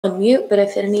on mute, but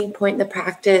if at any point in the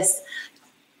practice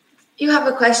you have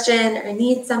a question or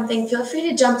need something, feel free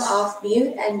to jump off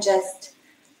mute and just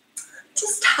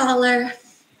holler.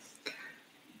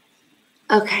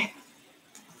 Okay.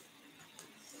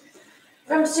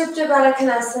 From Supta Baddha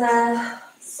Konasana,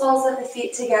 soles of the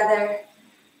feet together,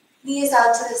 knees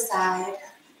out to the side.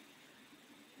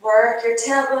 Work your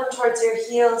tailbone towards your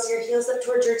heels up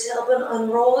towards your tailbone.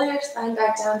 Unroll your spine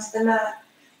back down to the mat,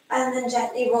 and then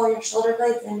gently roll your shoulder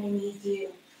blades underneath you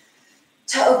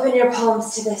to open your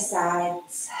palms to the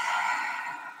sides.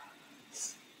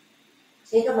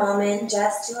 Take a moment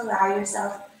just to allow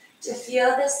yourself to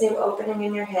feel this new opening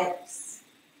in your hips,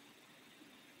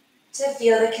 to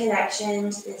feel the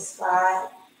connection to this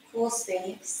flat, cool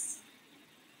space.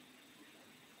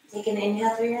 Take an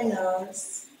inhale through your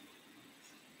nose.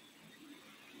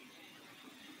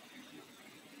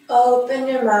 Open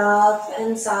your mouth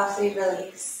and softly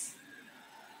release.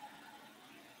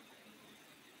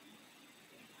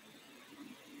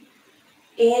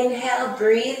 Inhale,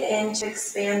 breathe in to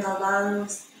expand the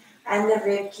lungs and the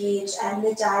rib cage and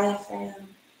the diaphragm.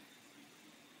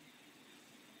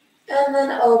 And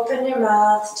then open your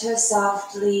mouth to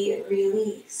softly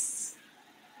release.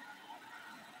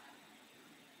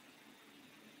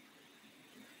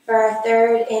 For our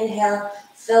third inhale,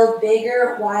 fill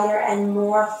bigger, wider, and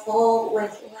more full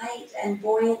with light and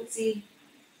buoyancy.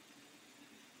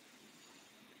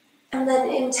 And then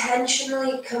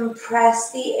intentionally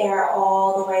compress the air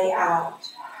all the way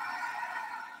out.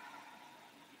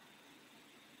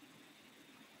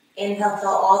 Inhale, fill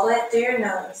all the way up through your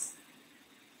nose.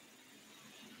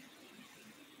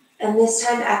 And this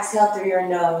time exhale through your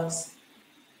nose.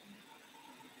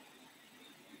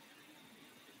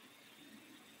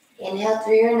 Inhale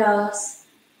through your nose.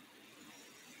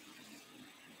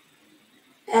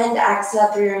 And exhale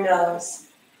through your nose.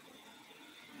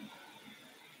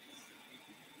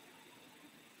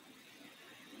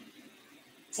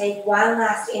 Take one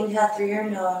last inhale through your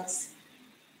nose.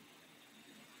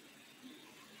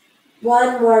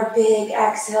 One more big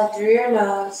exhale through your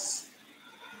nose.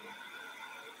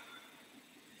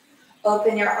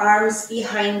 Open your arms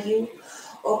behind you.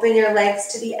 Open your legs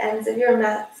to the ends of your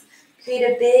mats. Create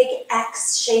a big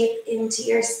X shape into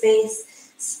your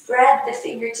space. Spread the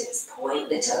fingertips, point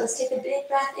the toes. Take a big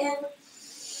breath in.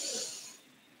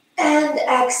 And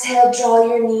exhale, draw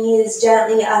your knees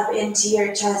gently up into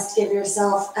your chest. Give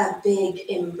yourself a big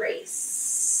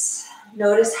embrace.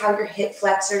 Notice how your hip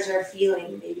flexors are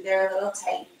feeling. Maybe they're a little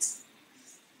tight.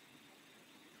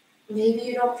 Maybe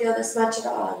you don't feel this much at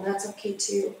all, and that's okay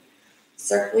too.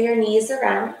 Circle your knees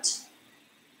around.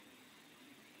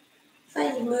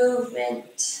 Find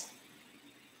movement.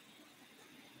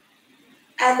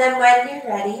 And then when you're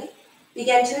ready,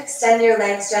 begin to extend your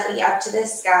legs gently up to the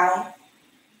sky.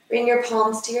 Bring your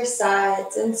palms to your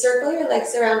sides and circle your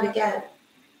legs around again.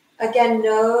 Again,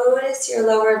 notice your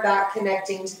lower back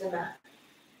connecting to the mat.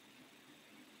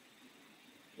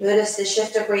 Notice the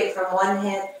shift of weight from one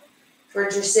hip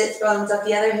towards your sit bones, up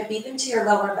the other hip, even to your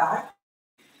lower back.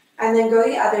 And then go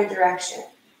the other direction.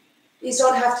 These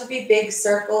don't have to be big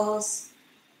circles.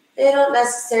 They don't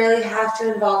necessarily have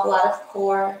to involve a lot of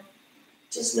core.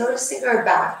 Just noticing our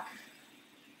back.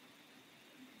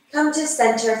 Come to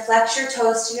center, flex your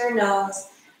toes to your nose,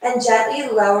 and gently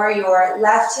lower your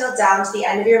left heel down to the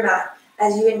end of your mat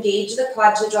as you engage the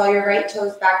quad to draw your right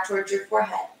toes back towards your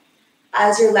forehead.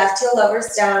 As your left heel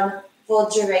lowers down,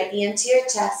 fold your right knee into your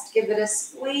chest. Give it a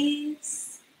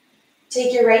squeeze.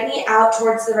 Take your right knee out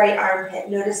towards the right armpit.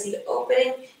 Notice the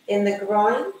opening in the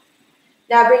groin.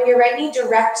 Now bring your right knee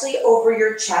directly over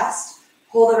your chest.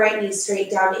 Pull the right knee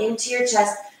straight down into your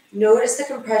chest. Notice the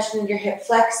compression in your hip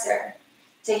flexor.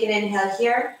 Take an inhale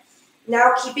here.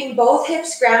 Now keeping both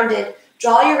hips grounded,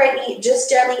 draw your right knee just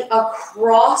gently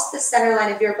across the center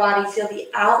line of your body. Feel the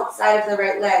outside of the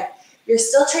right leg. You're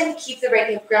still trying to keep the right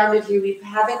hip grounded here. We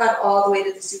haven't gone all the way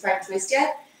to the supine twist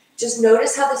yet. Just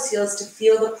notice how this feels to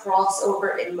feel the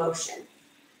crossover in motion.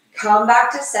 Come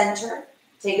back to center.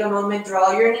 Take a moment,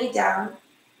 draw your knee down.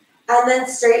 And then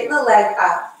straighten the leg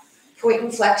up. Point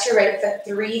and flex your right foot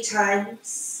 3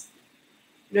 times.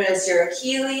 Notice your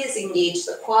Achilles, engage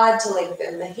the quad to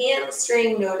lengthen the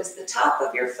hamstring. Notice the top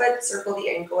of your foot, circle the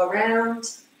ankle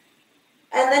around.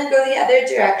 And then go the other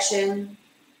direction.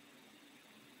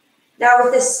 Now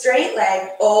with a straight leg,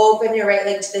 open your right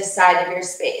leg to the side of your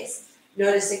space.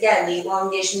 Notice again the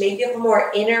elongation, maybe of a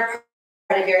more inner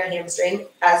part of your hamstring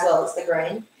as well as the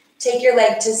groin. Take your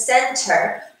leg to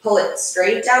center, pull it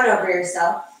straight down over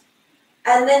yourself.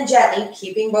 And then gently,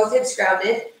 keeping both hips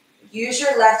grounded, use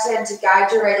your left hand to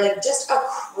guide your right leg just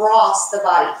across the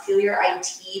body. Feel your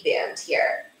IT band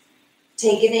here.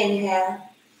 Take an inhale.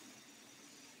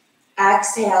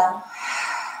 Exhale.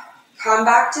 Come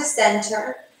back to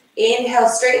center. Inhale,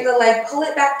 straighten the leg, pull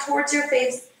it back towards your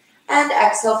face. And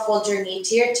exhale, fold your knee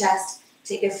to your chest.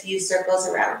 Take a few circles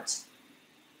around.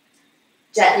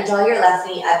 Gently draw your left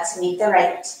knee up to meet the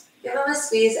right. Give them a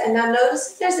squeeze, and now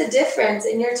notice if there's a difference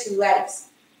in your two legs.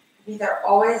 Maybe there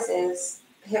always is.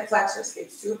 Hip flexors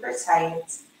get super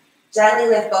tight. Gently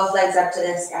lift both legs up to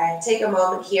the sky. Take a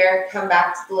moment here, come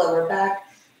back to the lower back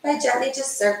by gently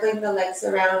just circling the legs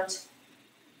around.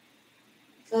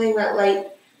 Feeling that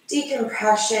light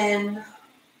decompression.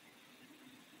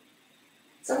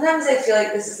 Sometimes I feel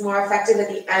like this is more effective at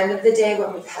the end of the day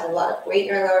when we've had a lot of weight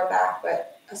in our lower back,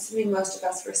 but assuming most of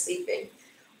us were sleeping,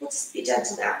 we'll just be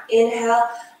gentle now. Inhale,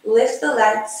 lift the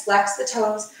legs, flex the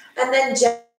toes, and then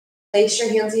gently place your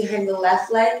hands behind the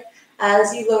left leg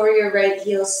as you lower your right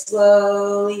heel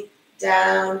slowly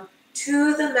down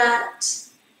to the mat.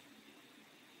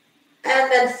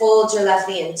 And then fold your left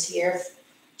knee into your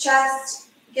chest.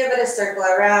 Give it a circle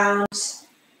around.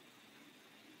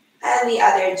 And the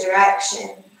other direction.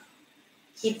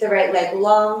 Keep the right leg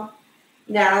long.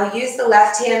 Now use the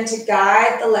left hand to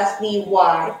guide the left knee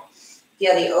wide.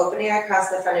 Feel the opening across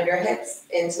the front of your hips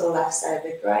into the left side of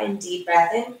the groin. Deep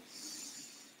breath in.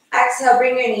 Exhale,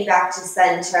 bring your knee back to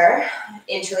center.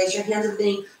 Interlace your hands with the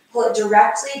knee. Pull it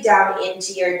directly down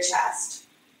into your chest.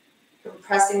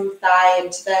 Compressing the thigh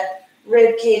into the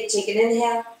rib cage. Take an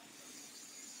inhale.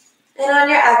 And on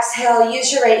your exhale,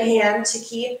 use your right hand to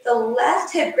keep the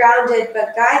left hip grounded,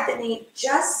 but guide the knee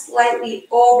just slightly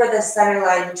over the center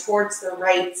line towards the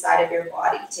right side of your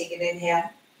body. Take an inhale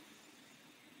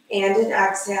and an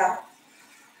exhale.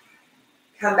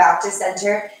 Come back to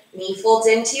center. Knee folds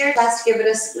into your chest. Give it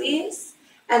a squeeze.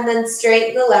 And then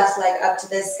straighten the left leg up to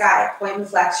the sky. Point and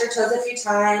flex your toes a few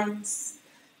times.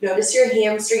 Notice your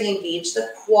hamstring engage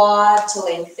the quad to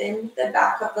lengthen the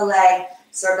back of the leg.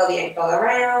 Circle the ankle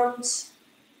around.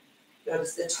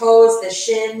 Notice the toes, the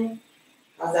shin.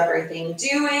 How's everything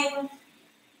doing?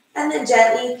 And then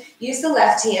gently use the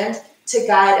left hand to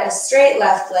guide a straight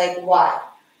left leg wide.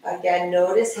 Again,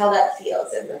 notice how that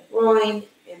feels in the groin,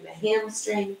 in the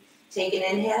hamstring. Take an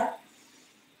inhale.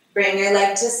 Bring your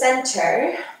leg to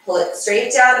center. Pull it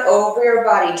straight down over your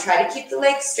body. Try to keep the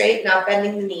leg straight, not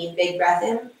bending the knee. Big breath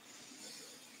in.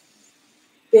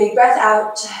 Big breath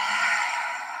out.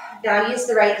 Now use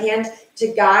the right hand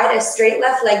to guide a straight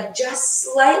left leg just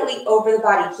slightly over the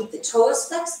body. Keep the toes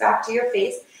flexed back to your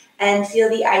face and feel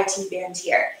the IT band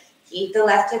here. Keep the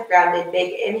left hip grounded.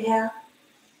 Big inhale.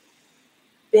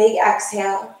 Big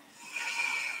exhale.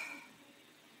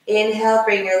 Inhale,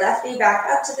 bring your left knee back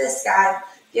up to the sky.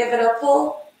 Give it a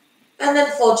pull. And then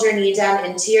fold your knee down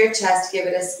into your chest. Give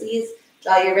it a squeeze.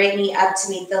 Draw your right knee up to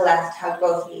meet the left. Hug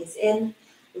both knees in.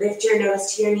 Lift your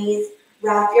nose to your knees.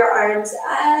 Wrap your arms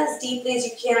as deeply as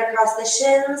you can across the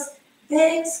shins.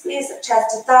 Big squeeze of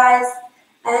chest to thighs.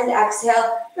 And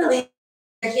exhale, release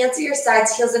your hands to your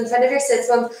sides, heels in front of your sits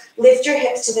bones. Lift your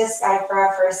hips to the sky for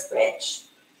our first bridge.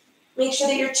 Make sure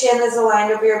that your chin is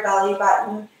aligned over your belly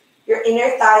button. Your inner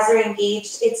thighs are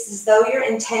engaged. It's as though you're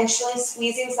intentionally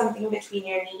squeezing something between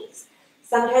your knees.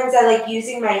 Sometimes I like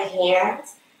using my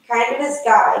hands kind of as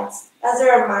guides, as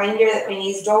a reminder that my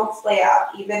knees don't flay out,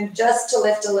 even just to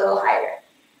lift a little higher.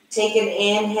 Take an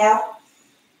inhale.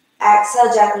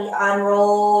 Exhale, gently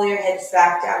unroll your hips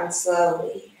back down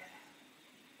slowly.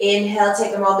 Inhale,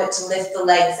 take a moment to lift the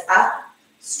legs up.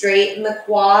 Straighten the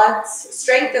quads,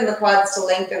 strengthen the quads to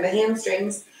lengthen the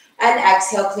hamstrings. And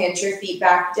exhale, plant your feet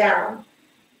back down.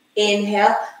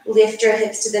 Inhale, lift your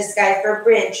hips to the sky for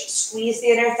bridge. Squeeze the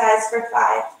inner thighs for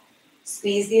 5.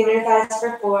 Squeeze the inner thighs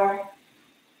for 4,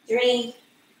 3,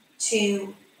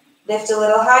 2. Lift a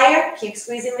little higher. Keep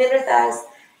squeezing the inner thighs.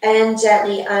 And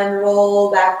gently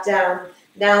unroll back down.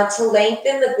 Now to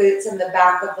lengthen the glutes and the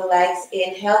back of the legs,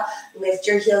 inhale, lift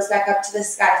your heels back up to the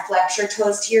sky. Flex your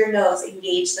toes to your nose.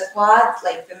 Engage the quads,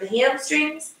 lengthen the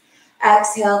hamstrings.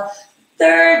 Exhale,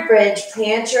 third bridge.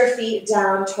 Plant your feet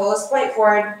down, toes point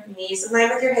forward, knees in line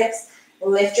with your hips.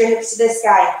 Lift your hips to the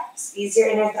sky. Squeeze your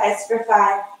inner thighs for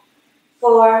 5,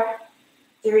 4,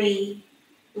 3.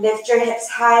 Lift your hips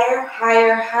higher,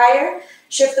 higher, higher.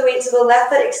 Shift the weight to the left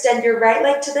foot. Extend your right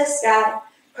leg to the sky.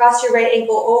 Cross your right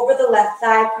ankle over the left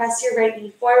thigh. Press your right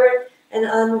knee forward and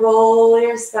unroll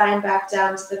your spine back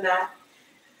down to the mat.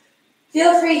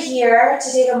 Feel free here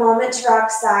to take a moment to rock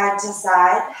side to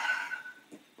side.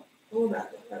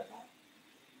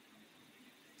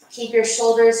 Keep your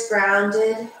shoulders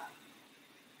grounded.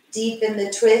 Deepen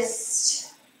the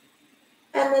twist.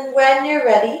 And then when you're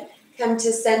ready, come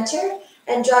to center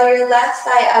and draw your left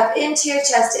thigh up into your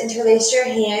chest. Interlace your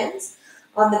hands.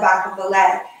 on the back of the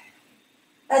leg.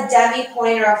 A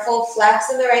demi-point or a full flex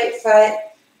in the right foot,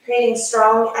 creating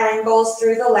strong angles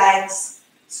through the legs.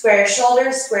 Square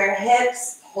shoulders, square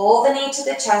hips, pull the knee to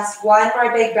the chest. One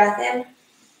more big breath in.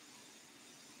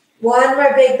 One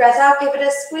more big breath out, give it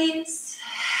a squeeze.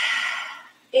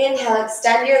 Inhale,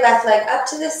 extend your left leg up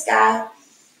to the sky.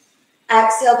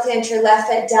 Exhale, plant your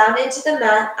left foot down into the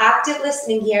mat. Active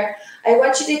listening here. I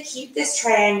want you to keep this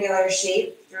triangular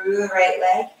shape through the right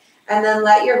leg, and then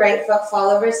let your right foot fall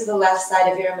over to the left side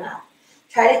of your mat.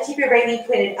 Try to keep your right knee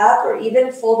pointed up or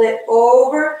even fold it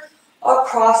over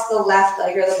across the left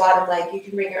leg or the bottom leg. You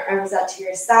can bring your arms out to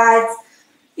your sides.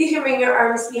 You can bring your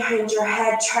arms behind your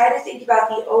head. Try to think about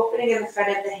the opening in the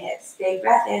front of the hips. Big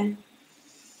breath in.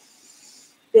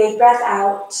 Big breath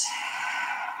out.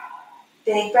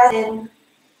 Big breath in.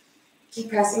 Keep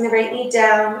pressing the right knee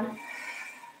down.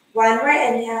 One more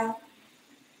inhale.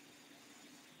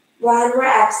 One more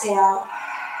exhale.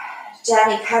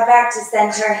 Gently come back to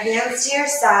center, hands to your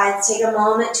sides. Take a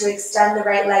moment to extend the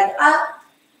right leg up,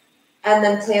 and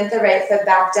then plant the right foot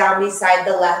back down beside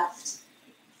the left.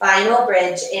 Final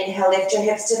bridge. Inhale, lift your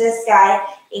hips to the sky.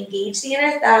 Engage the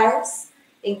inner thighs.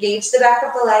 Engage the back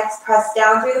of the legs. Press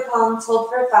down through the palms. Hold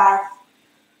for 5,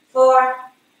 4,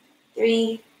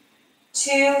 3,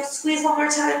 2. Squeeze one more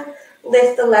time.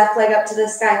 Lift the left leg up to the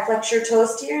sky. Flex your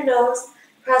toes to your nose.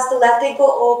 Press the left ankle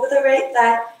over the right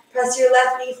thigh. Press your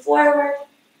left knee forward.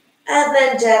 And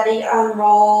then gently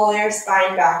unroll your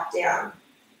spine back down.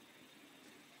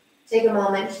 Take a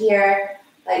moment here.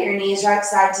 Let your knees rock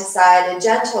side to side. A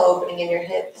gentle opening in your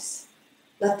hips.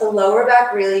 Let the lower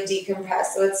back really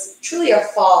decompress. So it's truly a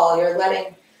fall. You're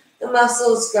letting the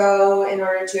muscles go in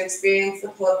order to experience the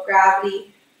pull of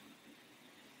gravity.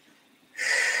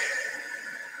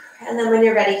 And then when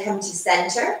you're ready, come to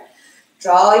center.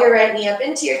 Draw your right knee up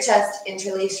into your chest.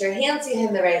 Interlace your hands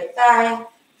behind the right thigh.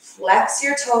 Flex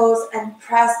your toes and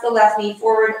press the left knee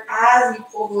forward as you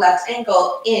pull the left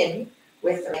ankle in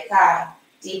with the right thigh.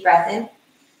 Deep breath in.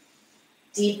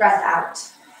 Deep breath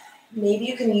out. Maybe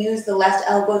you can use the left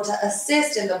elbow to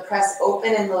assist in the press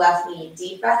open in the left knee.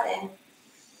 Deep breath in.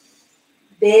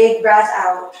 Big breath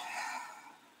out.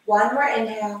 One more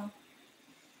inhale.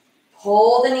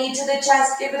 Pull the knee to the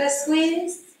chest. Give it a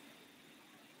squeeze.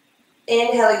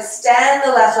 Inhale, extend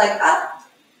the left leg up.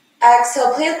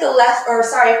 Exhale, plant the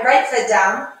right foot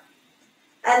down.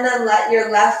 And then let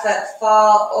your left foot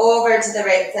fall over to the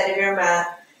right side of your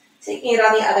mat. Taking it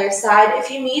on the other side.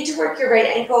 If you need to work your right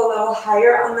ankle a little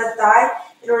higher on the thigh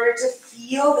in order to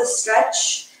feel the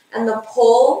stretch and the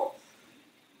pull,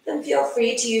 then feel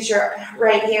free to use your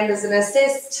right hand as an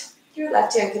assist. Your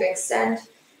left hand can extend.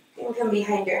 You can come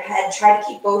behind your head. Try to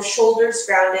keep both shoulders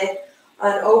grounded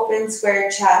on open square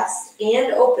chest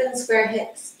and open square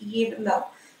hips, even though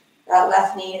that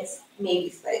left knee is maybe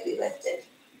slightly lifted.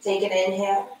 Take an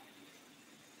inhale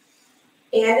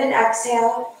and an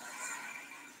exhale.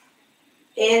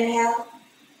 Inhale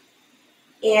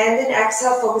and an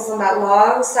exhale. Focus on that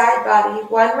long side body.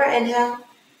 One more inhale.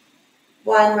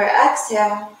 One more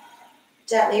exhale.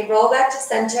 Gently roll back to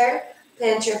center.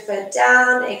 Plant your foot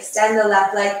down. Extend the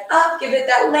left leg up. Give it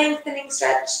that lengthening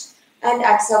stretch. And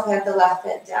exhale, plant the left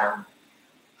foot down.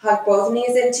 Hug both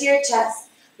knees into your chest.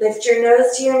 Lift your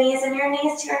nose to your knees and your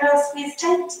knees to your nose. Squeeze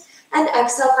tight. And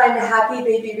exhale, find a happy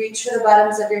baby. Reach for the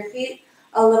bottoms of your feet.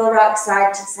 A little rock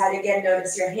side to side again.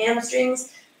 Notice your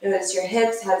hamstrings. Notice your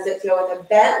hips. How does it feel with a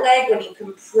bent leg when you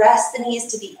compress the knees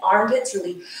to the armpits,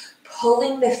 really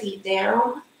pulling the feet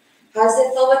down? How does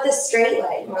it feel with the straight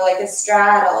leg, more like a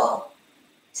straddle?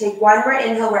 Take one more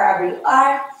inhale wherever you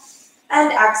are.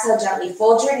 And exhale, gently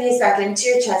fold your knees back into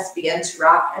your chest. Begin to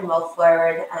rock and roll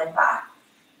forward and back.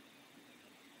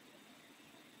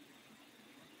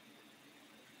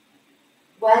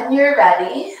 When you're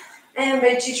ready, I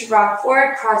invite you to rock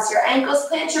forward, cross your ankles,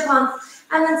 plant your palms,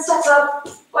 and then step up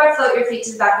or float your feet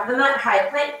to the back of the mat, high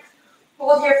plank.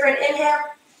 Hold here for an inhale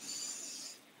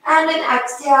and an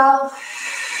exhale.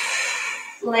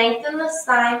 Lengthen the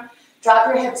spine. Drop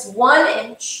your hips 1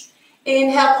 inch.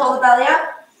 Inhale, pull the belly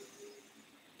up.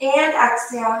 And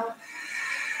exhale.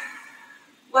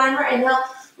 One more inhale.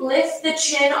 Lift the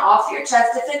chin off your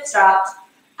chest if it's dropped.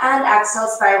 And exhale,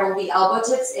 spiral the elbow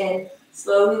tips in.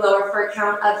 Slowly lower for a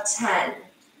count of 10.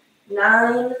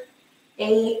 9,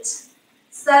 8,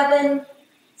 7,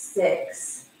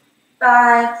 6,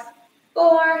 5,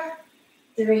 4,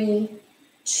 3,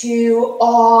 2,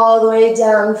 all the way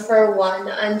down for 1.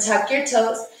 Untuck your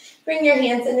toes. Bring your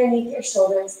hands underneath your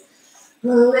shoulders.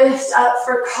 Lift up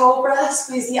for cobra.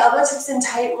 Squeeze the elbow tips in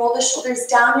tight. Roll the shoulders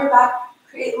down your back.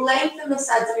 Create length in the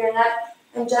sides of your neck.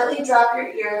 And gently drop your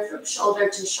ear from shoulder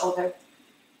to shoulder.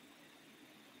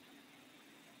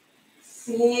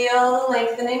 Feel the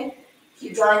lengthening.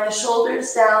 Keep drawing the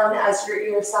shoulders down as your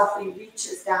ear softly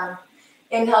reaches down.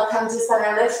 Inhale, come to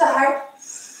center, lift the heart.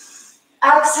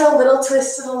 Exhale, little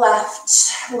twist to the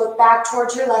left. Look back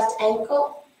towards your left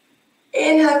ankle.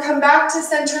 Inhale, come back to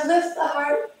center, lift the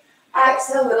heart.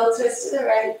 Exhale, little twist to the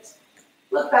right.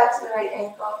 Look back to the right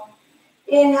ankle.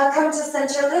 Inhale, come to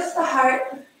center, lift the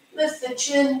heart, lift the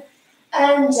chin,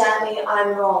 and gently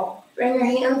unroll. Bring your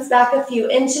hands back a few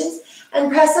inches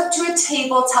and press up to a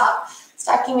tabletop,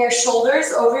 stacking your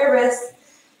shoulders over your wrists,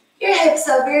 your hips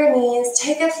over your knees.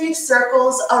 Take a few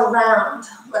circles around.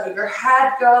 Let your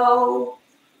head go.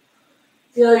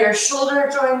 Feel your shoulder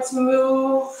joints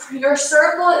move. Your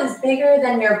circle is bigger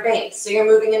than your base, so you're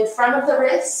moving in front of the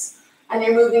wrists and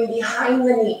you're moving behind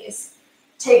the knees.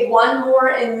 Take one more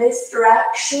in this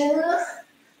direction.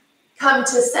 Come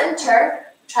to center.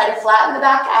 Try to flatten the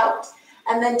back out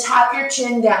and then tap your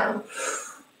chin down.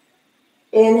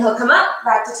 Inhale, come up,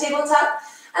 back to tabletop,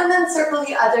 and then circle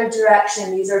the other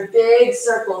direction. These are big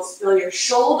circles. Feel your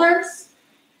shoulders,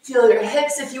 feel your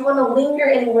hips. If you want to linger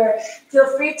anywhere,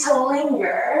 feel free to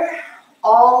linger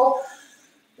all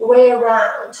the way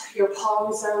around. Your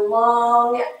palms are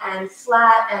long and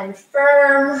flat and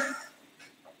firm.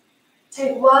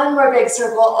 Take one more big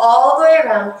circle all the way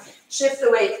around. Shift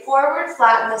the weight forward,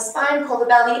 flatten the spine, pull the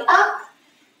belly up,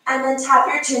 and then tap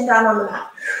your chin down on the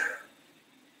mat.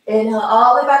 Inhale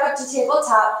all the way back up to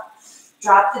tabletop.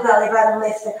 Drop the belly button,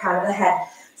 lift the crown of the head.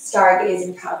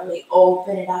 Stargazing properly,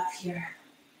 open it up here.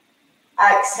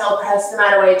 Exhale, press the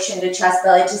mat away, chin to chest,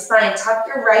 belly to spine. Tuck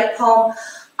your right palm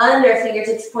under,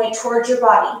 fingertips point towards your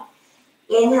body.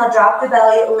 Inhale, drop the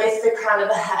belly, lift the crown of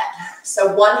the head.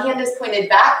 So one hand is pointed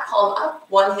back, palm up,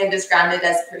 one hand is grounded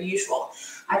as per usual.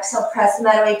 Exhale, press the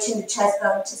mat away, chin to chest,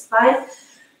 belly to spine.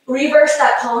 Reverse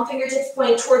that palm, fingertips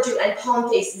pointing towards you and palm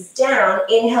faces down.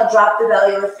 Inhale, drop the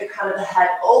belly, lift the crown of the head,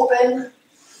 open.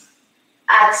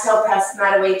 Exhale, press the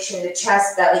mat away, chin to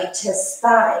chest, belly to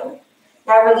spine.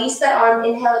 Now release that arm,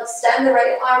 inhale, extend the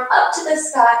right arm up to the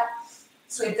sky.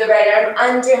 Sweep the right arm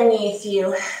underneath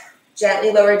you.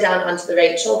 Gently lower down onto the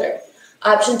right shoulder.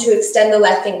 Option to extend the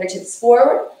left fingertips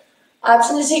forward.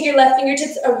 Option to take your left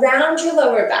fingertips around your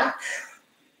lower back.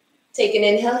 Take an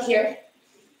inhale here.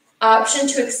 Option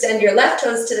to extend your left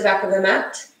toes to the back of the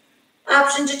mat.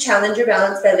 Option to challenge your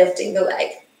balance by lifting the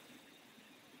leg.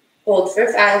 Hold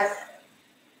for 5,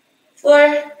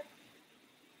 4,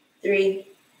 3,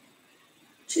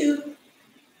 2,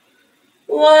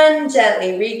 1.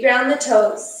 Gently reground the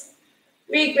toes.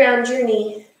 Reground your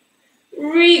knee.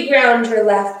 Reground your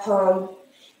left palm.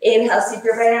 Inhale, sweep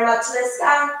your right arm up to the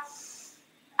sky.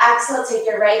 Exhale, take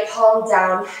your right palm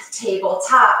down,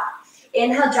 tabletop.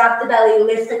 Inhale, drop the belly,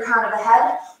 lift the crown of the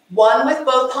head. One with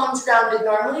both palms grounded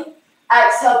normally.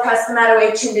 Exhale, press the mat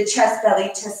away, chin to chest, belly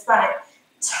to spine.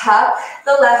 Tuck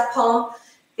the left palm,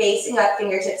 facing up,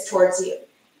 fingertips towards you.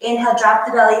 Inhale, drop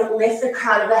the belly, lift the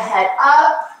crown of the head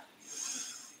up.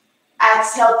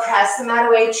 Exhale, press the mat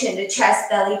away, chin to chest,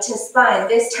 belly to spine.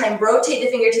 This time, rotate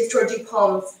the fingertips towards you,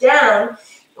 palms down.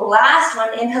 Last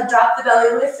one, inhale, drop the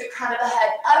belly, lift the crown of the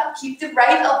head up. Keep the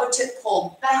right elbow tip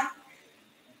pulled back.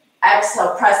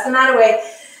 Exhale, press the mat away,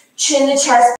 chin to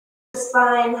chest,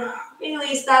 spine.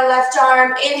 Release that left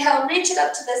arm. Inhale, reach it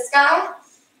up to the sky.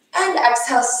 And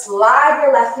exhale, slide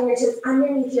your left fingertips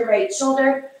underneath your right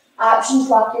shoulder. Option to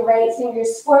walk your right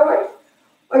fingers forward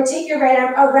or take your right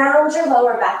arm around your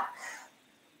lower back.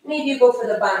 Maybe you go for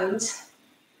the bind.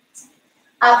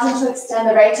 Option to extend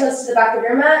the right toes to the back of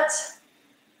your mat.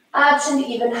 Option to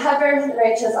even hover the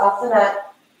right toes off the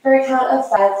mat for a count of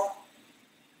 5,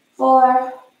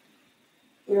 4,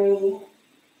 3,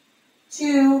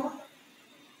 2,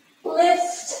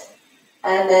 lift,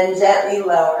 and then gently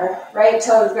lower. Right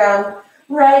toes ground,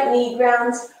 right knee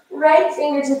grounds, right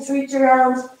fingertips reach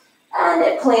around, and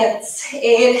it plants.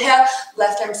 Inhale,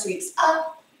 left arm sweeps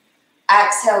up.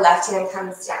 Exhale, left hand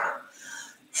comes down.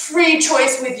 Free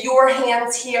choice with your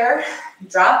hands here.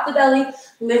 Drop the belly,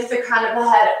 lift the crown of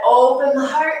the head, open the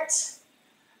heart.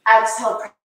 Exhale,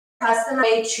 press the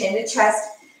mat, chin to chest,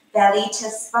 belly to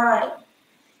spine.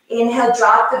 Inhale,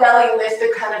 drop the belly, lift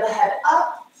the crown of the head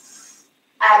up.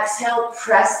 Exhale,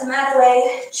 press the mat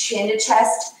away, chin to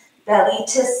chest, belly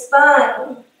to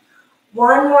spine.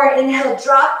 One more inhale,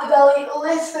 drop the belly,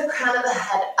 lift the crown of the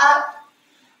head up.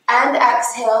 And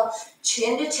exhale,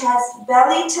 chin to chest,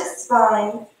 belly to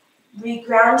spine.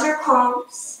 Reground your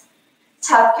palms,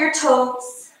 tuck your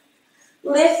toes,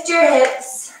 lift your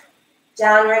hips,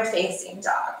 downward facing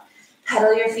dog.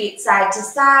 Pedal your feet side to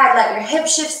side, let your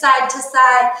hips shift side to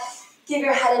side. Give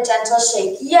your head a gentle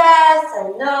shake, yes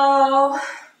and no.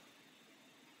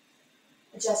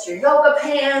 Adjust your yoga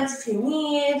pants if you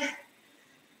need.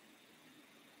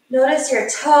 Notice your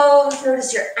toes,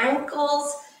 notice your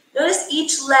ankles. Notice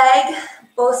each leg,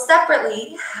 both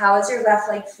separately. How is your left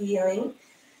leg feeling?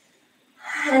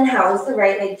 And how is the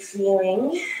right leg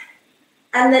feeling?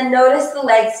 And then notice the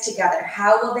legs together.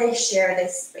 How will they share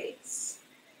this space?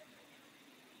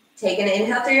 Take an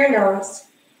inhale through your nose.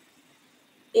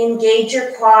 Engage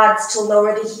your quads to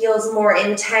lower the heels more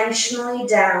intentionally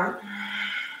down.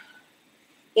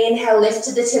 Inhale, lift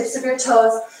to the tips of your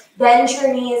toes. Bend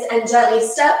your knees and gently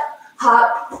step,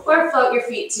 hop, or float your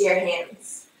feet to your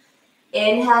hands.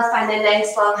 Inhale, find a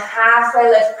nice long halfway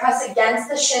lift. Press against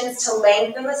the shins to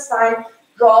lengthen the spine.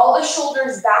 Draw the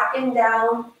shoulders back and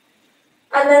down.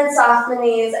 And then soften the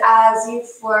knees as you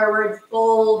forward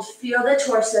fold. Feel the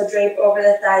torso drape over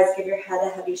the thighs. Give your head a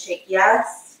heavy shake.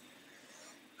 Yes.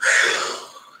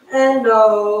 And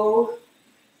no.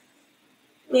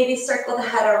 Maybe circle the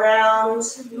head around.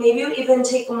 Maybe you even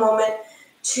take a moment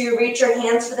to reach your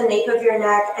hands for the nape of your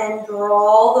neck and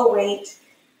draw the weight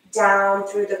down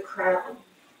through the crown.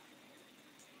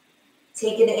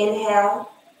 Take an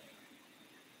inhale.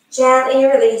 Gently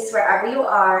release wherever you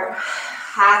are.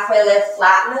 Halfway lift,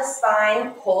 flatten the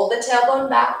spine, pull the tailbone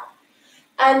back,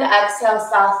 and exhale,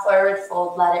 soft forward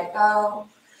fold, let it go.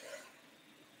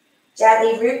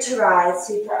 Gently root to rise,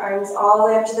 sweep your arms all the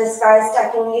way up to the sky,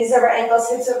 stacking knees over ankles,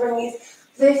 hips over knees.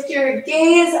 Lift your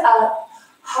gaze up,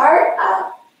 heart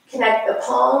up, connect the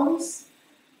palms,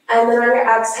 and then on your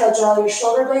exhale, draw your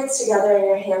shoulder blades together and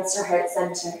your hands to heart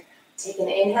center. Take an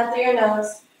inhale through your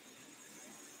nose,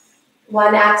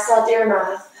 one exhale through your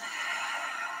mouth.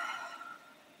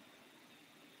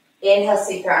 Inhale,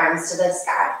 sweep your arms to the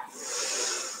sky.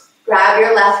 Grab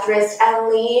your left wrist and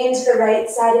lean to the right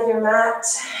side of your mat.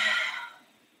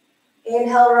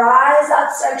 Inhale, rise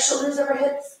up, stack shoulders over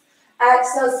hips.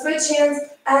 Exhale, switch hands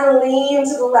and lean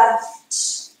to the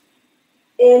left.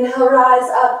 Inhale, rise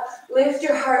up, lift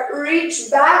your heart, reach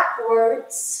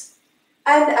backwards.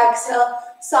 And exhale,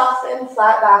 soften,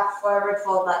 flat back, forward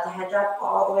fold, let the head drop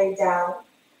all the way down.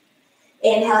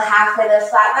 Inhale, halfway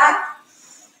lift, flat back.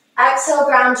 Exhale,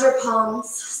 ground your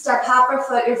palms. Step, hop, or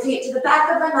float your feet to the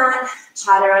back of the mat.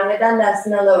 Chaturanga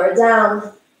Dandasana, lower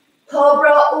down.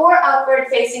 Cobra or upward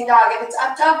facing dog. If it's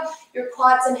up dog, your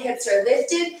quads and hips are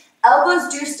lifted.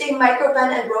 Elbows do stay micro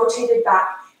bent and rotated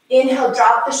back. Inhale,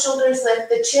 drop the shoulders, lift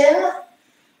the chin.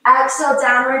 Exhale,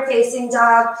 downward facing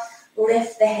dog.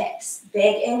 Lift the hips.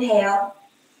 Big inhale.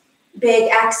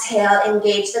 Big exhale.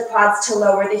 Engage the quads to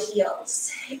lower the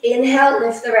heels. Inhale,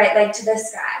 lift the right leg to the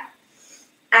sky.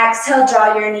 Exhale,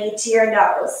 draw your knee to your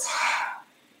nose.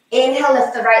 Inhale,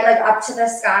 lift the right leg up to the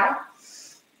sky.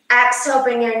 Exhale,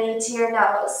 bring your knee to your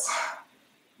nose.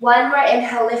 One more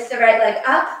inhale, lift the right leg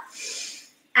up.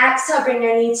 Exhale, bring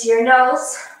your knee to your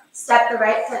nose. Step the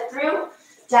right foot through.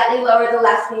 Gently lower the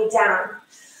left knee down.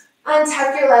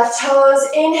 Untuck your left toes.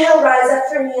 Inhale, rise up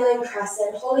for kneeling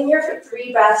crescent. Holding here for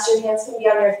 3 breaths. Your hands can be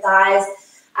on your thighs.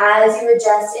 As you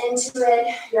adjust into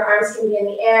it, your arms can be in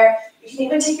the air. You can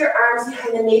even take your arms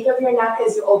behind the nape of your neck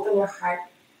as you open your heart.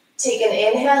 Take an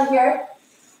inhale here,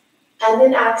 and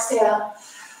an exhale.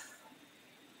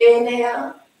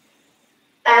 Inhale,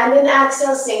 and an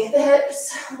exhale, sink the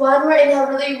hips. One more inhale,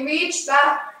 really reach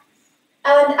back,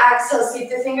 and exhale, sweep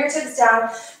the fingertips down.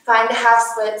 Find a half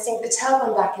split, sink the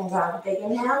tailbone back and down. Big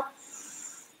inhale,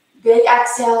 big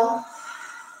exhale,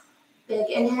 big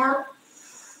inhale.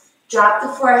 Drop the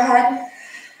forehead.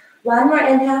 One more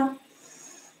inhale.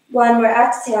 One more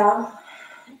exhale.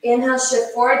 Inhale,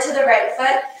 shift forward to the right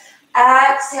foot.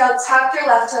 Exhale, tuck your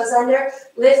left toes under.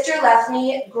 Lift your left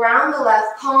knee. Ground the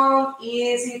left palm.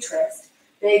 Easy twist.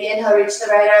 Big inhale, reach the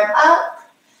right arm up.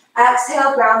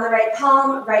 Exhale, ground the right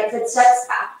palm. Right foot steps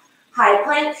back. High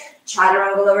plank.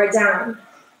 Chaturanga, lower down.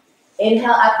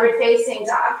 Inhale, upward facing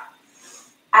dog.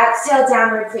 Exhale,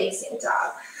 downward facing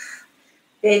dog.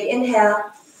 Big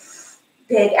inhale.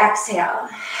 Big exhale.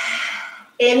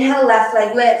 Inhale, left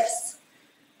leg lifts.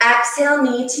 Exhale,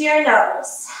 knee to your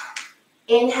nose.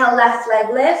 Inhale, left leg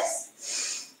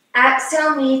lifts.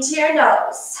 Exhale, knee to your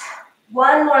nose.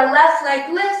 One more, left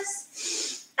leg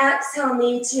lifts. Exhale,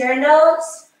 knee to your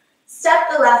nose. Step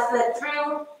the left foot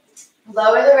through.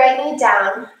 Lower the right knee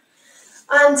down.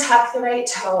 Untuck the right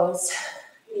toes.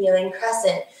 Kneeling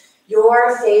crescent.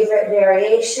 Your favorite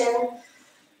variation.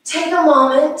 Take a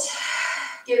moment.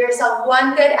 Give yourself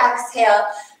one good exhale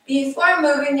before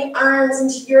moving the arms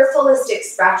into your fullest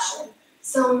expression.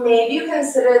 So maybe you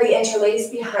consider the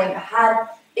interlace behind the head.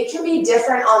 It can be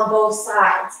different on both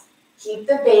sides. Keep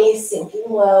the base sinking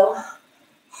low,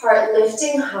 heart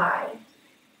lifting high.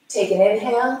 Take an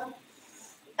inhale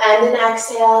and an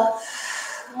exhale.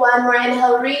 One more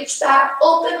inhale, reach back,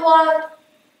 open wide.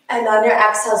 And on your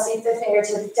exhale, sweep the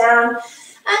fingertips down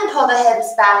and pull the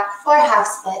hips back for half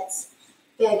splits.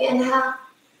 Big inhale.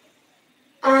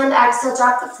 And exhale,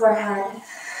 drop the forehead.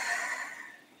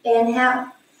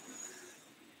 Inhale.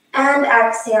 And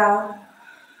exhale.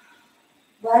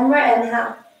 One more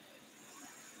inhale.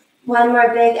 One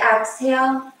more big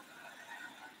exhale.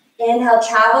 Inhale,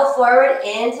 travel forward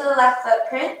into the left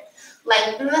footprint.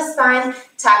 Lengthen the spine,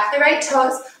 tuck the right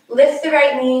toes, lift the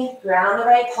right knee, ground the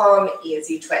right palm,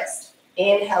 easy twist.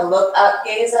 Inhale, look up,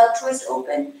 gaze up, twist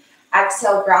open.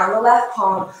 Exhale, ground the left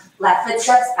palm, left foot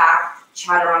steps back,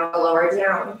 chaturanga lower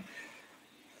down.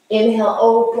 Inhale,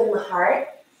 open the heart.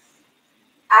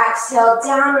 Exhale,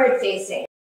 downward facing.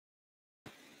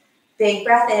 Big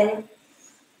breath in,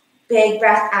 big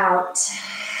breath out.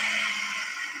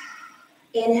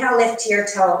 Inhale, lift to your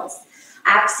toes.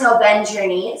 Exhale, bend your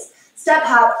knees. Step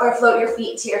up or float your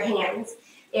feet to your hands.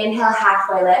 Inhale,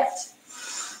 halfway lift.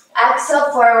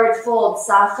 Exhale, forward fold.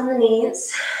 Soften the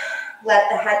knees. Let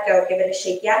the head go. Give it a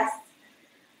shake, yes.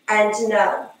 And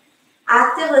no.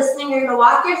 Active listening, you're going to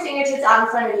walk your fingertips out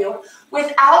in front of you.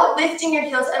 Without lifting your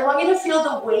heels, I want you to feel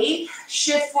the weight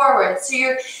shift forward. So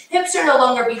your hips are no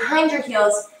longer behind your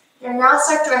heels. They're now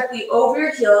stuck directly over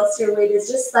your heels. Your weight is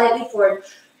just slightly forward.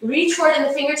 Reach forward in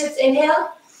the fingertips.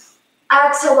 Inhale.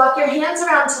 Exhale, walk your hands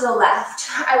around to the left.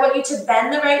 I want you to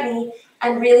bend the right knee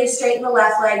and really straighten the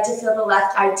left leg to feel the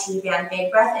left IT band.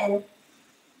 Big breath in.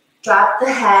 Drop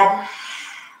the head.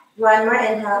 One more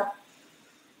inhale.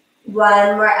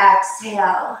 One more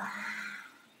exhale.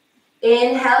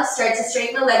 Inhale, start to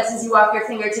straighten the legs as you walk your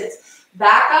fingertips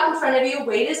back out in front of you.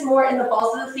 Weight is more in the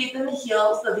balls of the feet than the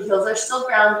heels, though the heels are still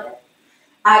grounded.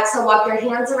 Exhale, walk your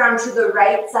hands around to the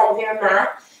right side of your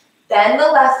mat. Bend the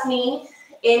left knee.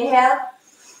 Inhale,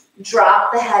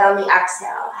 drop the head on the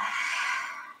exhale.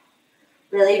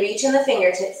 Really reach in the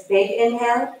fingertips. Big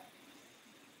inhale,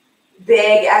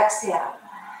 big exhale.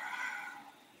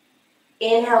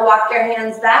 Inhale, walk your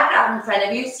hands back out in front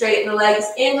of you. Straighten the legs.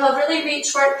 Inhale, really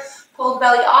reach forward. Pull the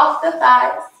belly off the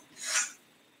thighs.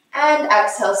 And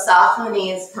exhale, soften the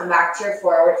knees. Come back to your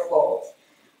forward fold.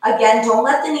 Again, don't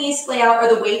let the knees splay out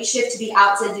or the weight shift to the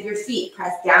outsides of your feet.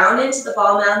 Press down into the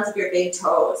ball mounds of your big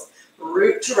toes.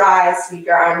 Root to rise, sweep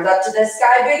your arms up to the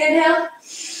sky, big inhale.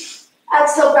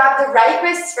 Exhale, grab the right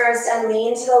wrist first and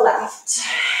lean to the left.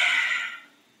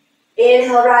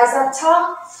 Inhale, rise up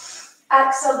tall.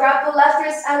 Exhale, grab the left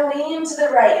wrist and lean to the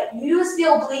right. Use the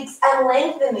obliques and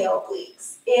lengthen the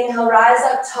obliques. Inhale, rise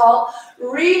up tall.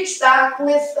 Reach back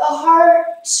with the heart.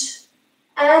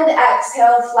 And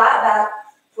exhale, flat back.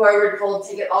 Forward fold,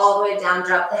 take it all the way down.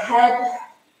 Drop the head.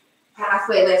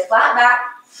 Halfway lift, flat back.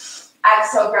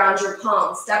 Exhale, ground your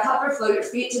palms. Step up or float your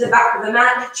feet to the back of the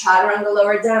mat. Chaturanga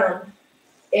lower down.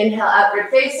 Inhale, upward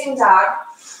facing dog.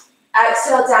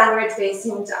 Exhale, downward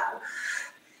facing dog.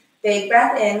 Big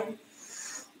breath in.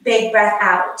 Big breath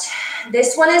out.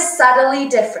 This one is subtly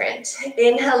different.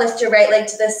 Inhale, lift your right leg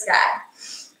to the sky.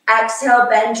 Exhale,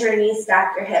 bend your knees,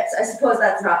 stack your hips. I suppose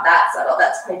that's not that subtle.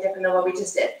 That's quite different than what we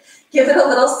just did. Give it a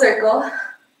little circle.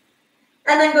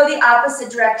 And then go the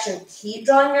opposite direction. Keep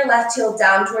drawing your left heel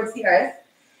down towards the earth.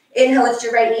 Inhale, lift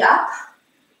your right knee up.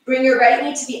 Bring your right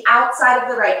knee to the outside of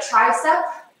the right tricep.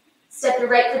 Step your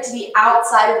right foot to the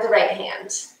outside of the right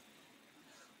hand.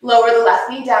 Lower the left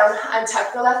knee down,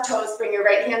 untuck the left toes, bring your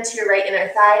right hand to your right inner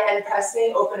thigh, and press the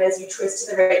knee open as you twist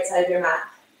to the right side of your mat.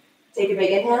 Take a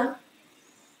big inhale.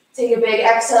 Take a big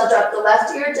exhale, drop the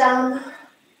left ear down.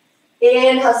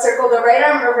 Inhale, circle the right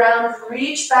arm around,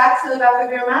 reach back to the back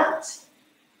of your mat.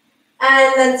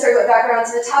 And then circle it back around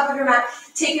to the top of your mat.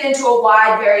 Take it into a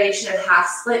wide variation of half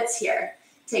splits here.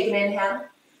 Take an inhale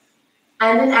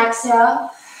and an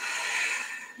exhale.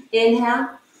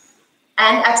 Inhale.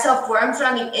 And exhale, forearms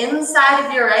around the inside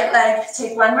of your right leg.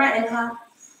 Take one more inhale,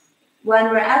 one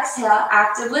more exhale.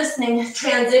 Active listening.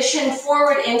 Transition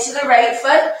forward into the right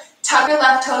foot. Tuck your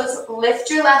left toes,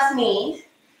 lift your left knee.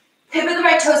 Pivot the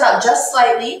right toes out just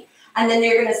slightly. And then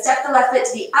you're going to step the left foot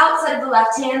to the outside of the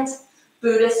left hand.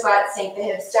 Buddha squat, sink the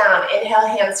hips down. Inhale,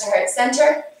 hands to heart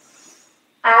center.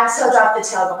 Exhale, drop the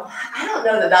tailbone. I don't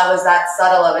know that was that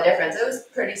subtle of a difference. It was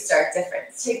pretty stark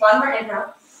difference. Take one more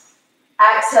inhale.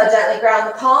 Exhale, gently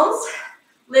ground the palms,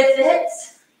 lift the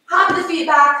hips, hop the feet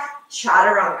back,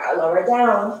 chaturanga, lower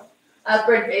down,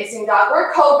 upward facing dog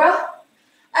or cobra,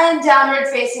 and downward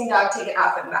facing dog, take it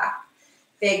up and back.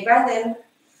 Big breath in,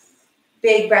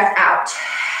 big breath out.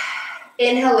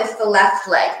 Inhale, lift the left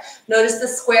leg. Notice the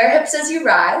square hips as you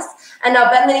rise, and now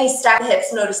bend the knees, stack the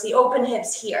hips. Notice the open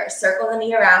hips here. Circle the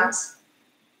knee around,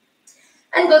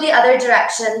 and go the other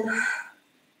direction.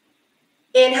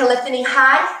 Inhale, lift the knee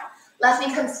high. Left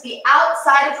knee comes to the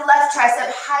outside of the left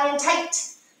tricep, high and tight.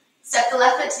 Step the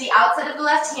left foot to the outside of the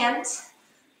left hand.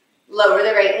 Lower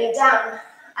the right knee down.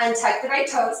 Untuck the right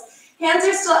toes. Hands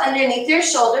are still underneath your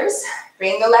shoulders.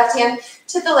 Bring the left hand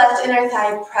to the left inner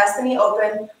thigh. Press the knee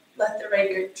open. Let the right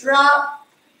ear drop.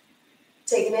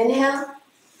 Take an inhale.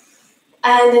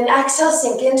 And an exhale,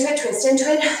 sink into it, twist into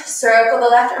it. Circle the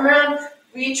left arm around.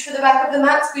 Reach for the back of the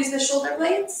mat. Squeeze the shoulder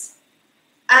blades.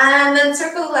 And then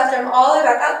circle the left arm all the way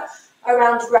back up.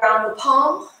 Around, ground the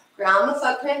palm. Ground the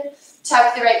footprint.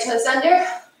 Tuck the right toes under.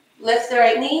 Lift the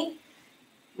right knee.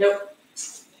 Nope.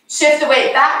 Shift the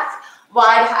weight back.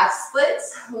 Wide half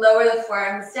splits. Lower the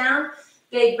forearms down.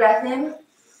 Big breath in.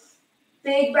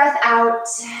 Big breath out.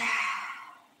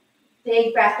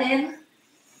 Big breath in.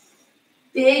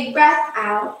 Big breath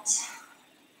out.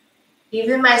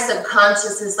 Even my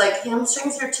subconscious is like,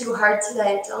 hamstrings are too hard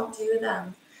today. Don't do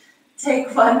them.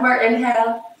 Take one more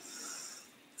inhale.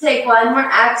 Take one more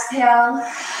exhale.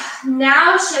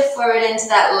 Now shift forward into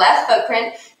that left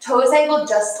footprint. Toes angled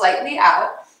just slightly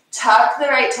out. Tuck the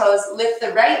right toes. Lift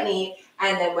the right knee.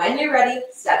 And then when you're ready,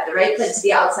 step the right foot to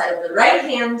the outside of the right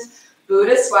hand.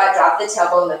 Buddha squat, drop the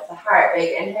tailbone, lift the heart.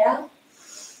 Big inhale.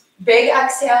 Big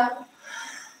exhale.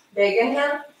 Big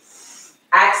inhale.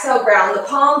 Exhale, ground the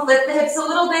palm, flip the hips a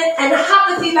little bit, and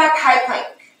hop the feet back, high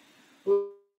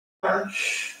plank.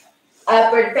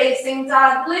 Upward facing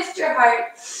dog, lift your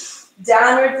heart.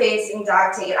 Downward facing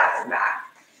dog, take it up and back.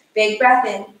 Big breath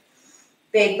in.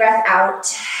 Big breath out.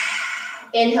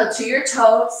 Inhale to your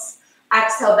toes.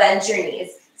 Exhale, bend your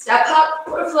knees. Step up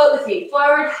or float the feet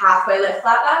forward. Halfway lift,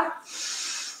 flat back.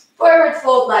 Forward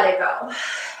fold, let it go.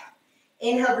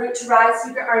 Inhale, root to rise.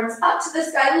 Sweep your arms up to the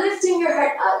sky, lifting your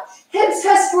heart up. Hips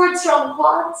press forward, strong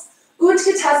quads.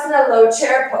 Utkatasana, low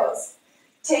chair pose.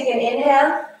 Take an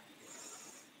inhale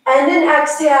and an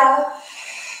exhale.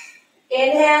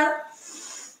 Inhale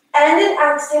and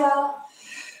an exhale.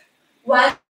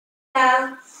 One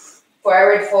inhale.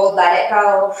 Forward fold, let it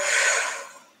go.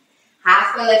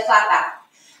 Halfway lift, flat back.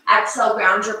 Exhale,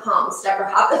 ground your palms. Step or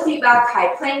hop the feet back,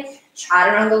 high plank.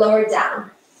 Chatter on the lower down.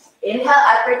 Inhale,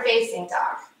 upward facing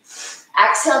dog.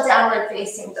 Exhale, downward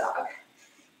facing dog.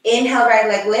 Inhale, right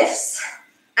leg lifts.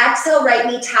 Exhale, right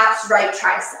knee taps right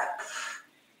tricep.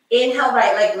 Inhale,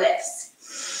 right leg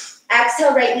lifts.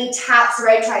 Exhale, right knee taps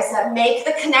right tricep. Make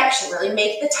the connection, really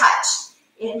make the touch.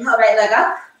 Inhale, right leg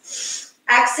up.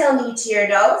 Exhale, knee to your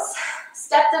nose.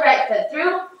 Step the right foot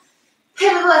through.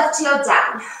 Pivot the left heel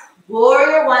down.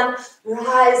 Warrior one,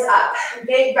 rise up.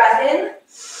 Big breath in.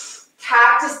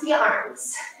 Cactus the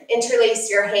arms. Interlace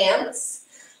your hands.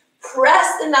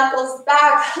 Press the knuckles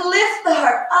back. Lift the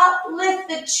heart up. Lift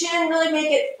the chin. Really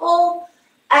make it full.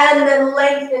 And then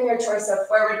lengthen your torso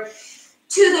forward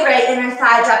to the right inner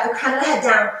thigh. Drop the crown of the head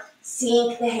down.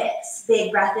 Sink the hips.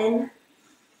 Big breath in.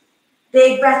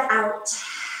 Big breath out.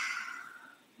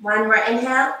 One more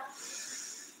inhale.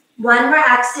 One more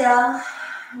exhale.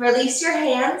 Release your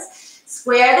hands.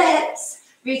 Square the hips.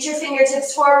 Reach your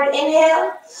fingertips forward.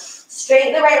 Inhale.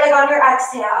 Straighten the right leg on your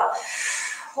exhale.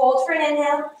 Hold for an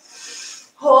inhale.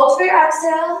 Hold for your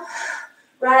exhale.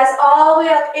 Rise all the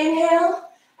way up. Inhale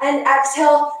and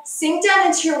exhale. Sink down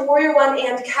into your warrior one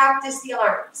and cactus the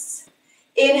arms.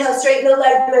 Inhale, straighten the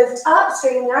leg, lift up,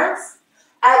 straighten the arms.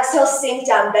 Exhale, sink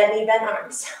down, bend knee, bend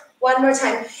arms. One more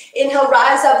time. Inhale,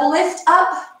 rise up, lift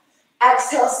up.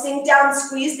 Exhale, sink down,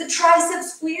 squeeze the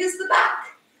triceps, squeeze the back.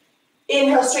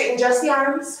 Inhale, straighten just the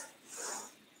arms.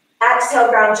 Exhale,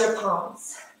 ground your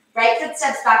palms. Right foot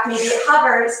steps back, maybe it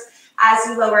hovers as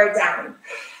you lower it down.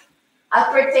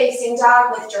 Upward facing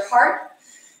dog, lift your heart.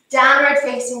 Downward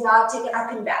facing dog, take it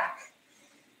up and back.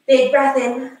 Big breath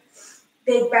in,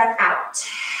 big breath out.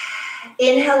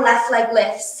 Inhale, left leg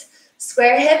lifts.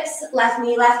 Square hips, left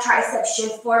knee, left tricep,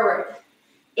 shift forward.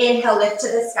 Inhale, lift to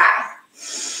the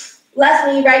sky. Left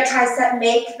knee, right tricep,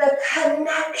 make the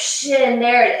connection.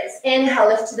 There it is. Inhale,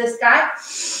 lift to the sky.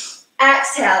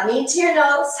 Exhale, knee to your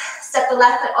nose. Step the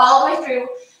left foot all the way through.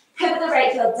 Pivot the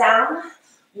right heel down.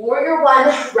 Warrior one,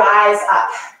 rise up.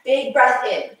 Big breath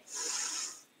in.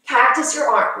 Cactus your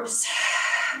arms.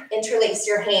 Interlace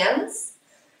your hands.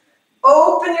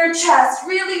 Open your chest.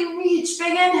 Really reach.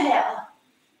 Big inhale.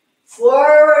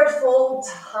 Forward fold,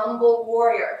 humble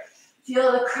warrior.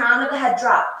 Feel the crown of the head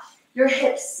drop. Your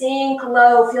hips sink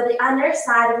low. Feel the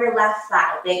underside of your left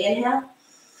thigh. Big inhale.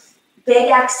 Big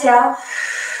exhale.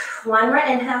 One more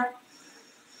inhale.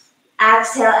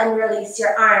 Exhale and release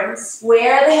your arms.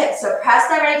 Square the hips. So press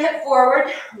that right hip forward.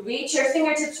 Reach your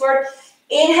fingertips forward.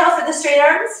 Inhale for the straight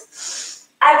arms.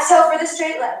 Exhale for the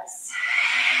straight legs.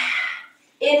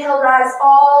 Inhale, rise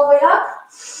all the way up.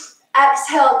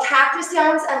 Exhale, cactus the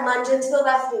arms and lunge into the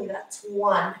left knee. That's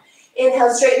 1.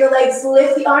 Inhale, straighten the legs,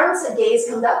 lift the arms, the gaze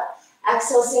comes up.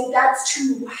 Exhale, sink, that's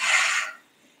 2.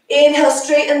 Inhale,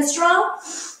 straight and strong.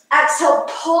 Exhale,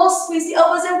 pull, squeeze the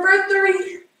elbows in for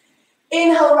 3.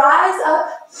 Inhale, rise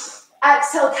up.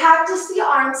 Exhale, cactus the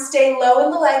arms, stay low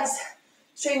in the legs.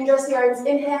 Straighten just the arms,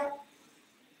 inhale.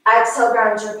 Exhale,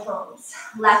 ground your palms.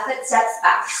 Left foot steps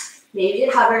back. Maybe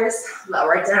it hovers,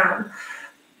 lower down.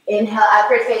 Inhale,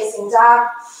 upward facing dog.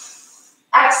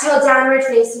 Exhale, downward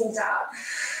facing dog.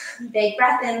 Big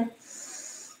breath in,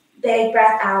 big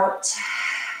breath out.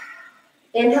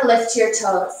 Inhale, lift your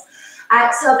toes.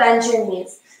 Exhale, bend your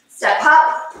knees. Step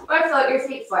up or float your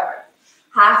feet forward.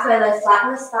 Halfway lift,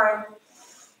 flatten the spine.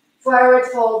 Forward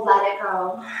fold, let it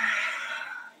go.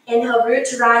 Inhale, root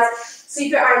to rise.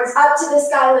 Sweep your arms up to the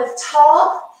sky, lift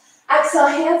tall. Exhale,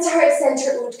 hands to heart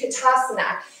center,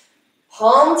 Utkatasana.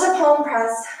 Palm to palm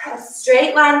press, a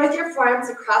straight line with your forearms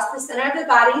across the center of the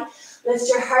body. Lift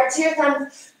your heart to your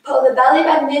thumbs, pull the belly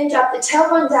button in, drop the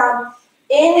tailbone down.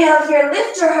 Inhale here,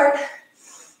 lift your heart,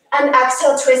 and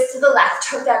exhale, twist to the left.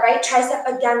 Hook that right tricep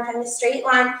again, find a straight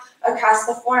line across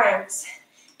the forearms.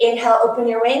 Inhale, open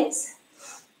your wings.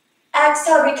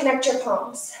 Exhale, reconnect your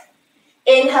palms.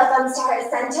 Inhale, thumbs to heart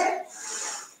center.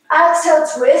 Exhale,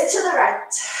 twist to the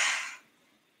right.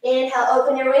 Inhale,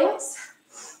 open your wings.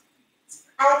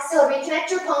 Exhale, reconnect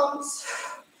your palms.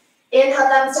 Inhale,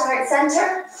 thumbs to heart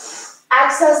center.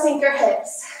 Exhale, sink your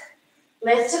hips.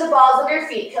 Lift to the balls of your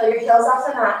feet. Peel your heels off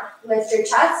the mat. Lift your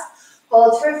chest.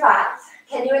 Hold for 5.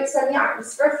 Can you extend the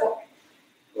arms for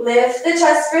 4? Lift the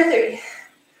chest for 3.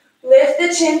 Lift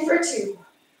the chin for 2.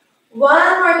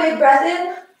 1 more big breath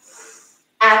in.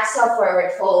 Exhale,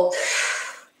 forward fold.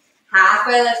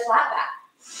 Halfway lift, flat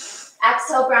back.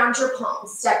 Exhale, ground your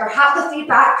palms. Step or hop the feet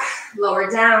back. Lower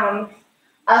down.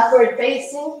 Upward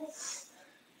facing.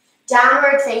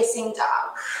 Downward facing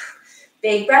dog.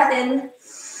 Big breath in.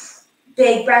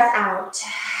 Big breath out.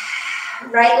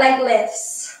 Right leg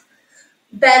lifts.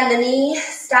 Bend the knee.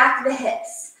 Stack the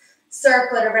hips.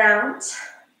 Circle it around.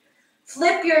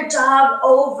 Flip your dog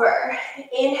over.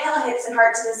 Inhale, hips and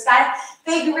heart to the sky.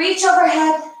 Big reach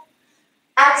overhead.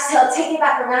 Exhale, take it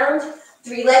back around.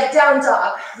 3-leg down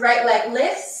dog. Right leg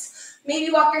lifts.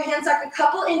 Maybe walk your hands back a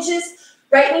couple inches.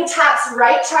 Right knee taps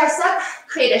right tricep.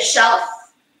 Create a shelf.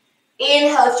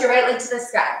 Inhale, lift your right leg to the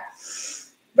sky.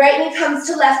 Right knee comes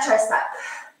to left tricep.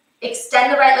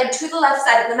 Extend the right leg to the left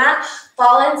side of the mat.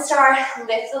 Fallen star,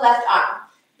 lift the left arm.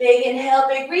 Big inhale,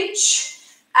 big reach.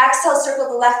 Exhale, circle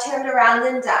the left hand around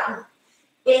and down.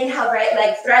 Inhale, right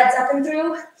leg threads up and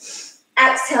through.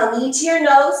 Exhale, knee to your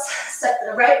nose. Step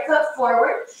the right foot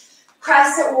forward.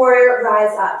 Crescent warrior,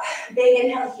 rise up. Big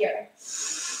inhale here.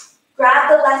 Grab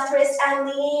the left wrist and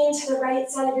lean to the right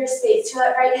side of your space. Feel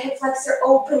that right hip flexor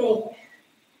opening.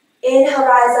 Inhale,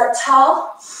 rise up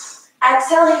tall.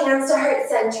 Exhale, hands to heart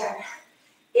center.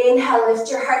 Inhale,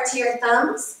 lift your heart to your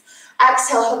thumbs.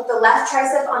 Exhale, hook the left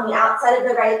tricep on the outside of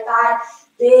the right thigh.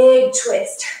 Big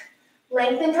twist.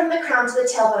 Lengthen from the crown to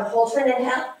the tailbone. Hold for an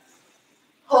inhale.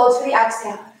 Hold for the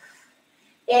exhale.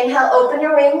 Inhale, open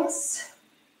your wings.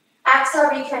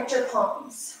 Exhale, reconnect your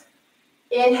palms.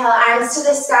 Inhale, arms to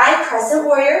the sky, crescent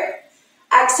warrior.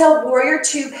 Exhale, warrior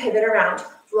 2, pivot around.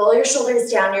 Roll your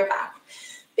shoulders down your back.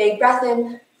 Big breath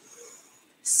in.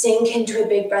 Sink into a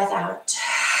big breath out.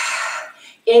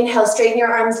 Inhale, straighten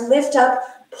your arms, lift up,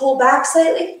 pull back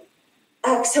slightly.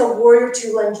 Exhale, warrior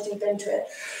 2, lunge deep into it.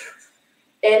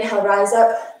 Inhale, rise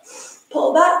up,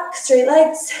 pull back, straight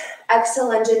legs. Exhale,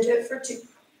 lunge into it for 2.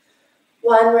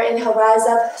 1 more, inhale, rise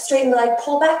up, straighten the leg,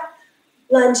 pull back.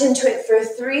 Lunge into it for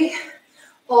 3.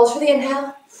 Hold for the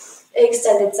inhale,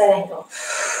 extended side angle.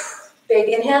 Big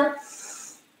inhale,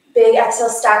 big exhale,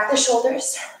 stack the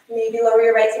shoulders. Maybe lower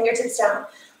your right fingertips down.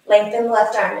 Lengthen the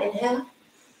left arm, inhale.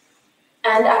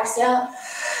 And exhale.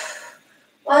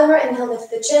 1 more, inhale,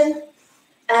 lift the chin.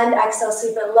 And exhale,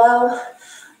 sweep it low.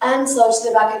 And slow to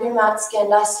the back of your mat,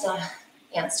 Skandasana,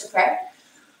 hands to prayer.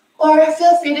 Or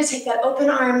feel free to take that open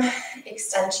arm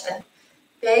extension.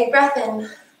 Big breath in.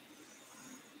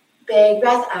 Big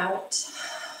breath out.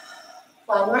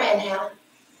 1 more inhale.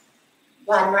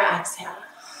 1 more exhale.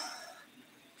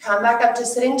 Come back up to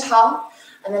sitting tall.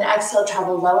 And then exhale,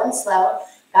 travel low and slow.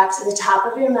 Back to the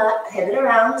top of your mat. Pivot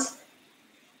around.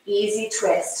 Easy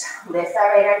twist. Lift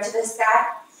that right arm to the sky.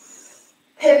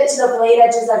 Pivot to the blade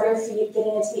edges of your feet.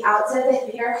 Getting into the outside of the hip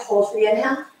here. Hold for the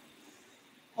inhale.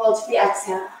 Hold for the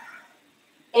exhale.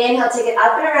 Inhale, take it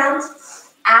up and around.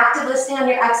 Active listening on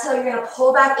your exhale. You're going to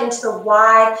pull back into the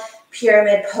wide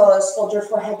pyramid pose. Fold your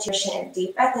forehead to your shin.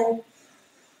 Deep breath in.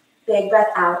 Big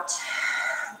breath out.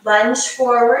 Lunge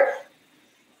forward.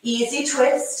 Easy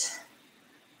twist.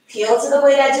 Peel to the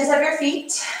blade edges of your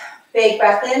feet. Big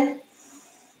breath in.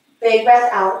 Big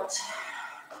breath out.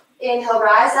 Inhale,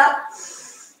 rise up.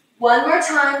 One more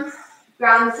time.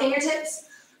 Ground the fingertips.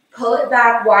 Pull it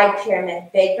back, wide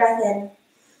pyramid. Big breath in.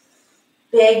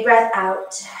 Big breath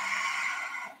out.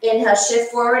 Inhale,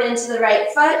 shift forward into the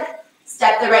right foot.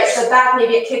 Step the right foot back.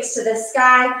 Maybe it kicks to the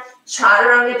sky.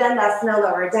 Chaturanga Dandasana,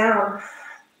 lower down.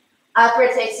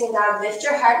 Upward facing dog, lift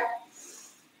your heart.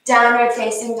 Downward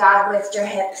facing dog, lift your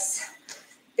hips.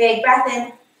 Big breath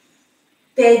in.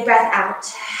 Big breath out.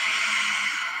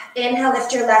 Inhale,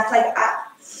 lift your left leg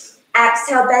up.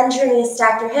 Exhale, bend your knees,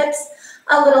 stack your hips.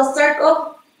 A little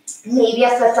circle. Maybe a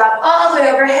flip flop all the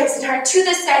way over, hips and heart to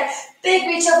the side. Big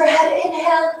reach overhead.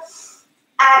 Inhale.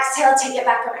 Exhale, take it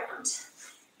back around.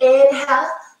 Inhale,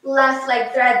 left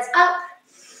leg threads up.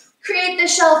 Create the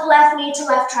shelf, left knee to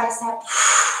left tricep.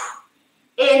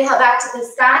 Inhale, back to the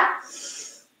sky.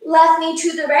 Left knee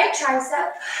to the right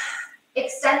tricep.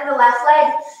 Extend the left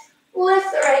leg.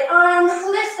 Lift the right arm.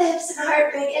 Lift the hips and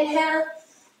heart. Big inhale.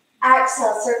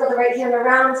 Exhale, circle the right hand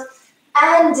around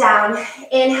and down.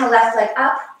 Inhale, left leg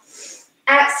up.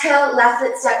 Exhale, left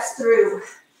foot steps through.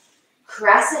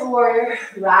 Crescent warrior,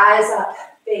 rise up.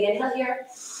 Big inhale here.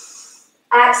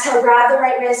 Exhale, grab the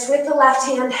right wrist with the left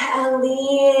hand and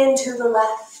lean to the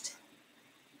left.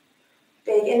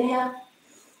 Big inhale.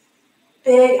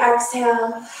 Big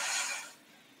exhale.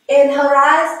 Inhale,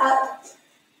 rise up.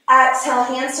 Exhale,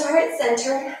 hands to heart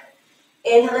center.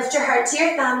 Inhale, lift your heart to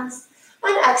your thumbs.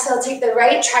 And exhale, take the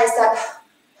right tricep,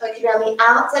 hook it around the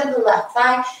outside of the left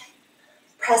thigh.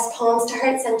 Press palms to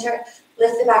heart center.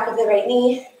 Lift the back of the right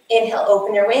knee. Inhale,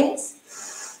 open your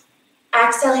wings.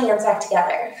 Exhale, hands back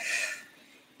together.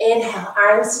 Inhale,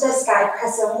 arms to the sky,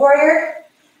 crescent warrior.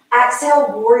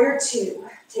 Exhale, warrior two.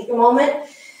 Take a moment,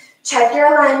 check your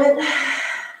alignment.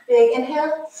 Big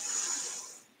inhale.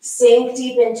 Sink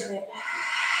deep into it.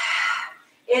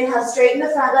 Inhale, straighten the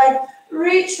front leg.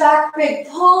 Reach back, big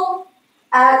pull.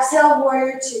 Exhale,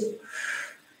 warrior two.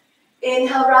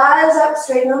 Inhale, rise up,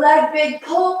 straighten the leg, big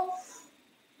pull.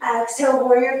 Exhale,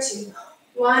 warrior two.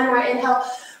 One more, inhale,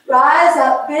 rise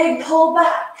up, big pull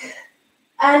back.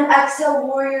 And exhale,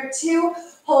 warrior two.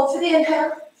 Hold for the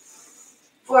inhale.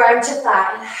 Forearm to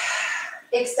thigh.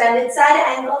 Extended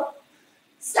side angle.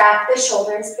 Stack the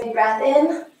shoulders, big breath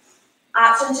in.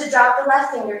 Option to drop the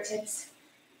left fingertips.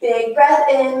 Big breath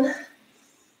in.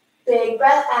 Big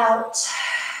breath out.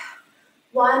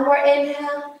 One more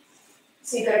inhale.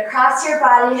 So you go to cross your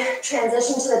body,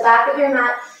 transition to the back of your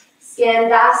mat,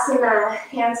 Skandasana.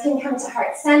 Hands can come to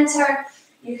heart center.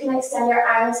 You can extend your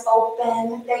arms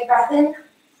open. Big breath in.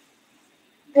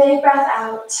 Big breath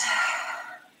out.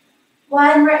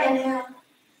 One more inhale.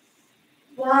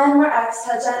 One more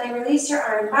exhale. Gently release your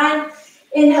arm and bind.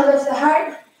 Inhale, lift the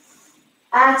heart.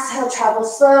 Exhale, travel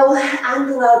slow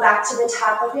and low back to the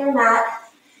top of your mat.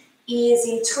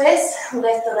 Easy twist,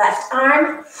 lift the left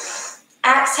arm.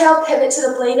 Exhale, pivot to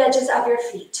the blade edges of your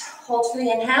feet. Hold for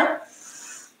the inhale.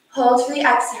 Hold for the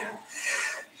exhale.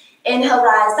 Inhale,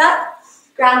 rise up.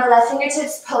 Ground the left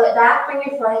fingertips, pull it back, bring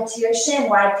your forehead to your shin.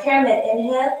 Wide pyramid,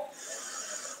 inhale.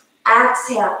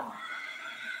 Exhale.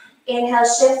 Inhale,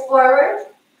 shift forward.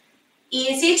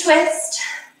 Easy twist.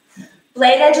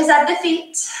 Blade edges of the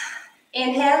feet.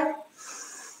 Inhale.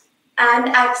 And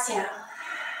exhale.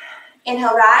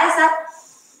 Inhale, rise up.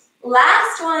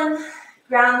 Last one.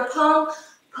 Ground the palm,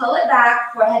 pull it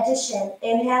back, forehead to shin.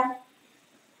 Inhale.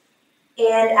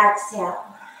 And exhale.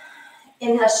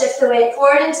 Inhale, shift the weight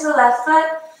forward into the left foot.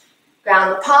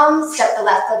 Ground the palm, step the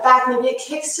left foot back. Maybe it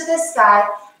kicks to the sky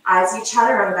as you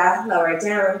chaturanga, lower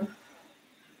down.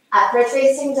 Upward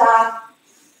facing dog.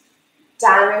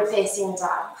 Downward facing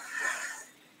dog.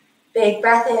 Big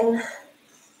breath in.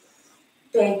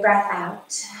 Big breath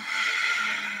out.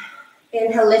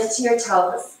 Inhale, lift to your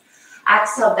toes.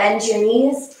 Exhale, bend your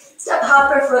knees. Step,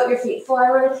 hop, or float your feet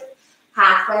forward.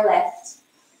 Halfway lift.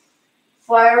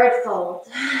 Forward fold.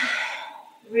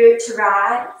 Root to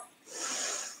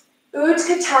rise.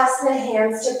 Utkatasana,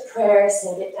 hands to prayer,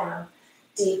 sit it down.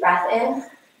 Deep breath in.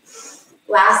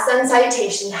 Last sun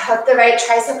salutation. Hook the right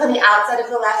tricep on the outside of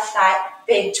the left thigh.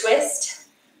 Big twist.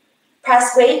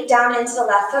 Press weight down into the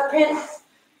left footprint.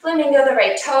 Flamingo the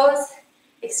right toes.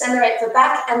 Extend the right foot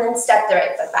back and then step the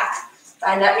right foot back.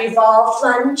 Find that revolve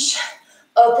lunge.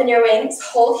 Open your wings.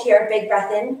 Hold here. Big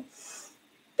breath in.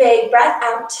 Big breath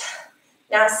out.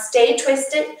 Now stay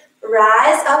twisted.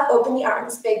 Rise up. Open the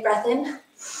arms. Big breath in.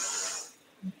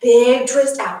 Big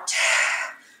twist out.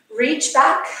 Reach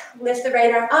back. Lift the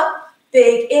right arm up.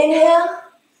 Big inhale.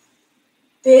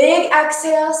 Big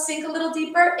exhale. Sink a little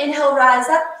deeper. Inhale, rise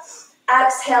up.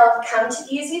 Exhale, come to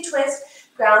easy twist.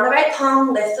 Ground the right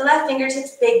palm, lift the left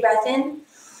fingertips, big breath in.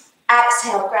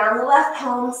 Exhale, ground the left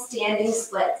palm, standing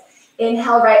split.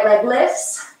 Inhale, right leg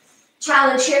lifts.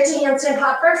 Challenge here to handstand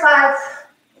hop for 5,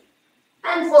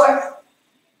 and 4,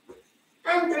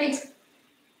 and 3,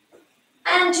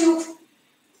 and 2,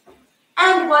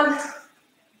 and 1.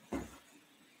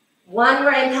 One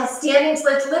more inhale, standing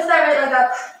split. Lift that right leg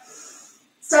up.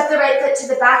 Step the right foot to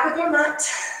the back of your mat.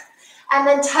 And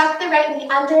then tuck the right knee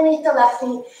underneath the left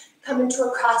knee. Come into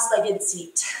a cross-legged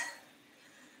seat.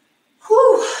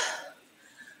 Whew.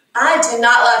 I do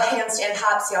not love handstand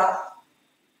hops, y'all.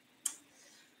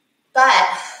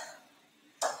 But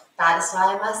that is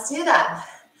why I must do them.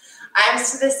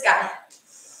 Arms to the sky.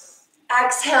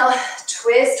 Exhale,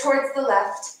 twist towards the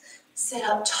left. Sit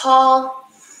up tall.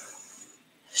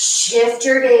 Shift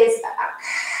your gaze back.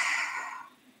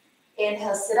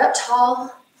 Inhale, sit up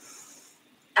tall.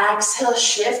 Exhale,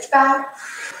 shift back.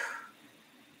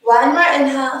 One more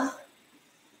inhale.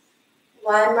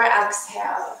 One more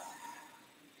exhale.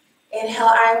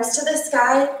 Inhale, arms to the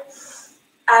sky.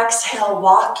 Exhale,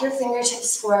 walk your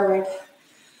fingertips forward.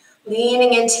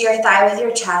 Leaning into your thigh with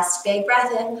your chest. Big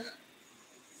breath in.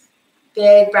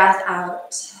 Big breath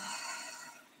out.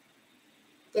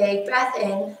 Big breath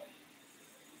in.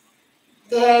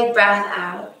 Big breath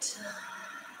out.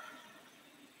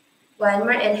 One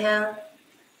more inhale.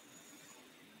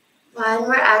 One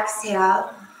more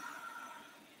exhale.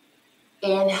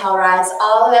 Inhale, rise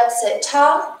all the way up, sit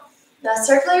tall. Now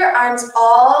circle your arms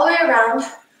all the way around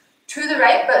to the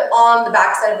right, but on the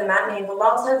back side of the mat, meaning the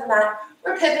long side of the mat.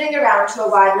 We're pivoting around to a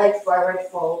wide leg forward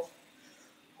fold.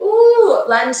 Ooh,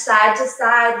 lunge side to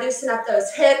side, loosen up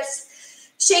those hips.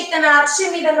 Shake them out,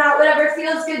 shimmy them out, whatever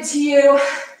feels good to you.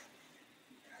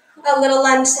 A little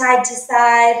lunge side to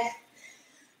side.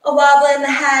 A wobble in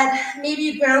the head. Maybe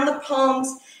you ground the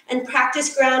palms and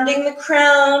practice grounding the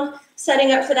crown,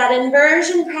 setting up for that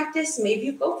inversion practice. Maybe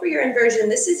you go for your inversion.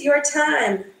 This is your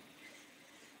time.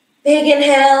 Big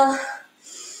inhale.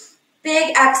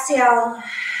 Big exhale.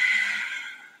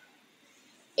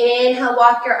 Inhale,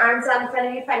 walk your arms out in front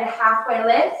of you, find a halfway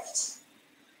lift.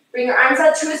 Bring your arms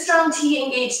out to a strong T,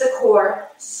 engage the core.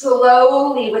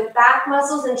 Slowly, with back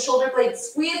muscles and shoulder blades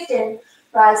squeezed in,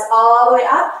 rise all the way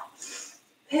up.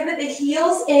 Pivot the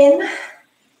heels in,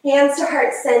 hands to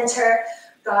heart center,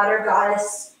 God or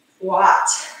Goddess squat.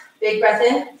 Big breath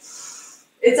in.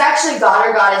 It's actually God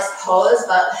or Goddess pose,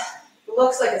 but it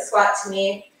looks like a squat to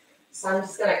me, so I'm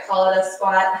just gonna call it a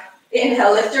squat.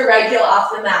 Inhale, lift your right heel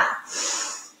off the mat.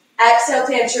 Exhale,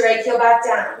 plant your right heel back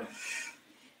down.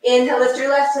 Inhale, lift your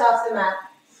left heel off the mat.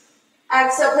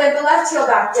 Exhale, plant the left heel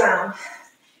back down.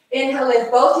 Inhale, lift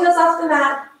both heels off the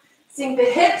mat. Sink the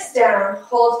hips down.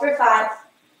 Hold for 5,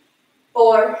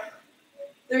 4,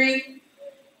 3,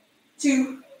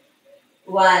 2,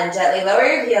 1. Gently lower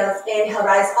your heels. Inhale,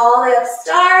 rise all the way up.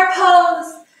 Star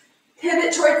pose.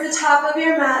 Pivot towards the top of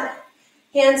your mat.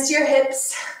 Hands to your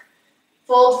hips.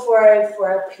 Fold forward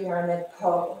for a pyramid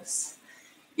pose.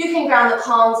 You can ground the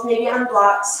palms, maybe on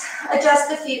blocks. Adjust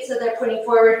the feet so they're pointing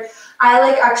forward. I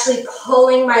like actually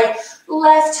pulling my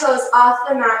left toes off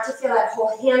the mat to feel that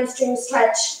whole hamstring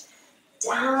stretch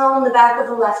down the back of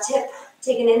the left hip.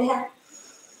 Take an inhale.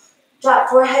 Drop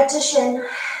forehead to shin.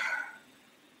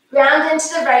 Ground into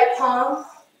the right palm.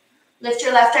 Lift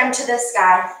your left arm to the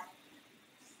sky.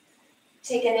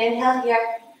 Take an inhale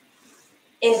here.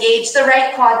 Engage the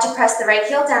right quad to press the right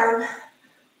heel down.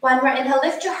 One more inhale,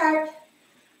 lift your heart.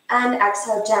 And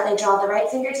exhale, gently draw the right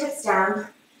fingertips down.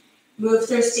 Move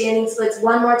through standing splits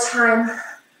one more time.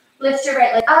 Lift your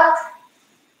right leg up.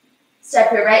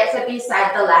 Step your right foot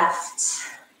beside the left.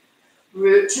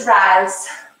 Root to rise.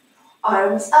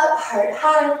 Arms up, heart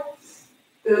high.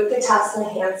 Utkatasana,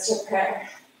 hands to prayer.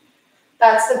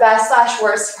 That's the best /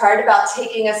 worst part about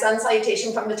taking a sun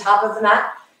salutation from the top of the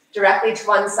mat directly to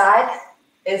one side,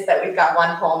 is that we've got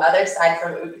one whole other side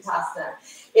from Utkatasana.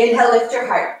 Inhale, lift your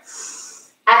heart.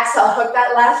 Exhale, hook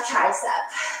that left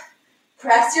tricep.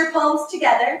 Press your palms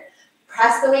together.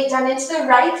 Press the weight down into the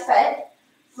right foot.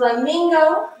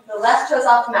 Flamingo, the left toes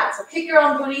off the mat. So kick your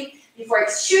own booty before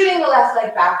shooting the left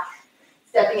leg back.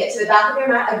 Stepping it to the back of your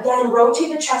mat. Again,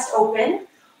 rotate the chest open.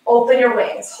 Open your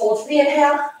wings. Hold for the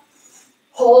inhale.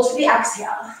 Hold for the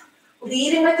exhale.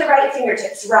 Leading with the right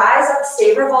fingertips. Rise up,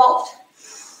 stay revolved.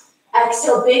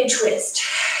 Exhale, big twist.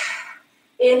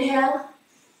 Inhale.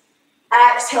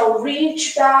 Exhale,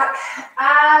 reach back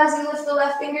as you lift the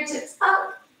left fingertips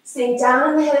up. Sink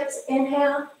down in the hips.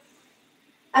 Inhale.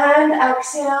 And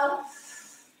exhale.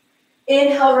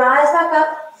 Inhale, rise back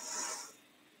up.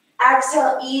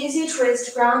 Exhale, easy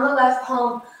twist. Ground the left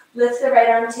palm. Lift the right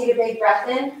arm. Take a big breath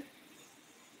in.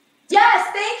 Yes,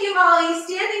 thank you, Molly.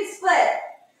 Standing split.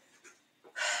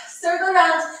 Circle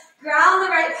around, ground the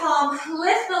right palm,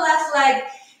 lift the left leg.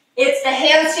 It's the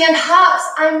handstand hops.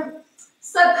 I'm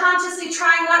subconsciously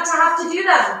trying not to have to do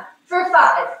them. For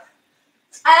 5,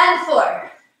 and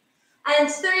 4, and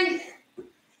 3,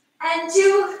 and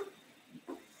 2,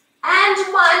 and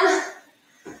 1.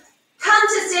 Come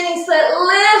to standing split.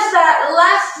 Lift that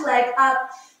left leg up.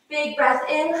 Big breath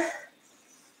in.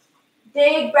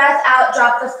 Big breath out.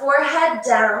 Drop the forehead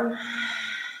down.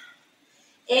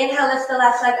 Inhale, lift the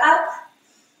left leg up.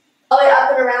 All the way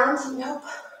up and around. Nope.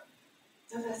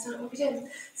 No, that's not what we did.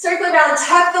 Circle around.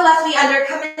 Tuck the left knee under.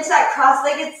 Come into that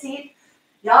cross-legged seat.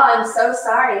 Y'all, I'm so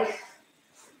sorry.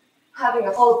 Having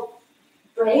a full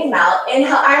brain melt.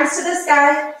 Inhale, arms to the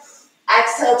sky.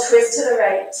 Exhale, twist to the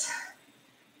right.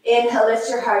 Inhale, lift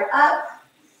your heart up.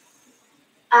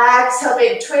 Exhale,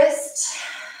 big twist.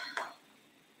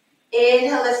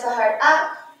 Inhale, lift the heart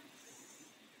up.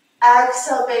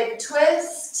 Exhale, big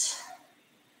twist.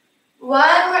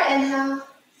 One more inhale.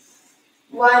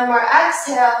 One more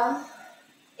exhale.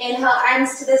 Inhale,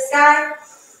 arms to the sky.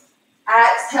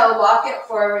 Exhale, walk it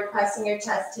forward, pressing your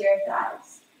chest to your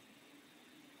thighs.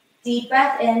 Deep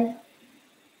breath in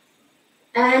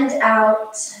and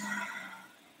out.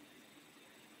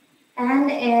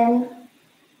 And in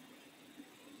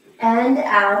and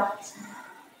out.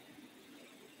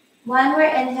 One more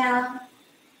inhale.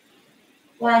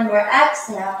 One more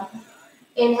exhale.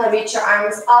 Inhale, reach your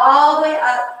arms all the way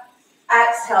up.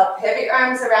 Exhale, pivot your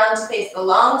arms around to face the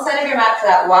long side of your mat for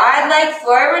that wide leg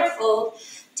forward fold.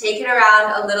 Take it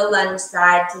around, a little lunge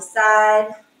side to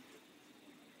side.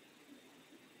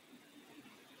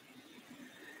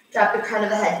 Drop the crown of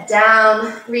the head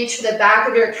down. Reach for the back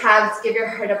of your calves. Give your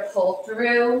heart a pull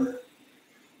through.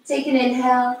 Take an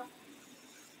inhale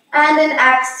and an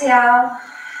exhale.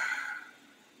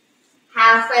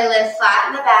 Halfway lift,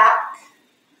 flatten the back.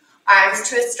 Arms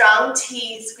to a strong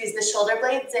T. Squeeze the shoulder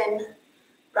blades in.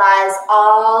 Rise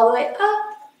all the way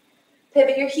up.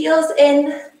 Pivot your heels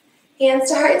in. Hands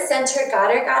to heart center.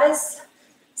 God or goddess.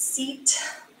 Seat.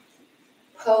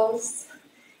 Pose.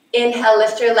 Inhale,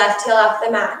 lift your left heel off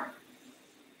the mat.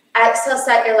 Exhale,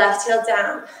 set your left heel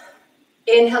down.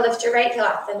 Inhale, lift your right heel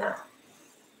off the mat.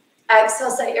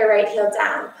 Exhale, set your right heel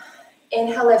down.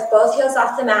 Inhale, lift both heels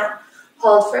off the mat.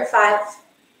 Hold for 5,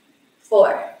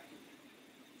 4,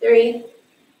 3,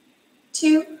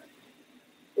 2,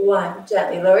 1.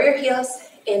 Gently lower your heels.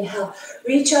 Inhale,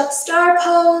 reach up, star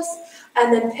pose,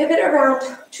 and then pivot around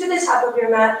to the top of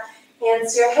your mat.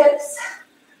 Hands to your hips.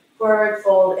 Forward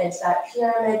fold into that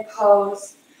pyramid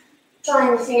pose.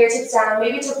 Drawing the fingertips down,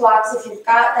 maybe to blocks if you've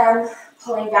got them.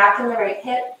 Pulling back in the right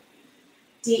hip.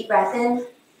 Deep breath in.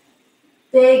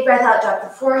 Big breath out, drop the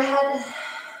forehead.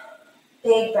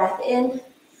 Big breath in.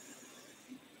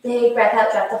 Big breath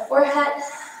out, drop the forehead.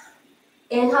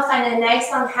 Inhale, find a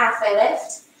nice long halfway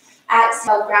lift.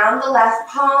 Exhale, ground the left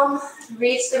palm.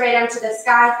 Reach the right arm to the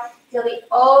sky. Feel the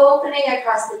opening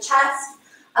across the chest.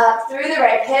 Up through the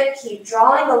right hip. Keep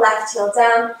drawing the left heel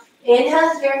down.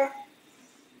 Inhale here.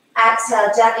 Exhale,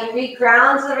 gently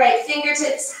re-ground the right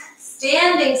fingertips.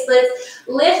 Standing splits.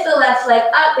 Lift the left leg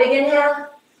up. Big inhale.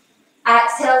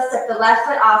 Exhale, step the left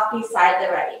foot off beside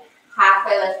the right.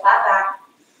 Halfway lift, flat back.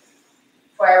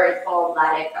 Forward fold,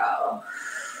 let it go.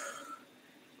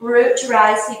 Root to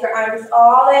rise, sweep your arms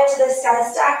all the way up to the sky.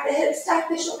 Stack the hips, stack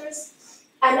the shoulders.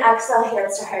 And exhale,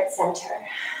 hands to heart center.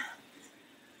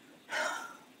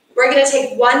 We're going to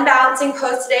take one balancing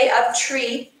pose today of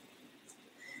tree.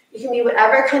 You can be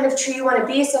whatever kind of tree you want to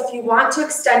be. So if you want to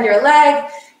extend your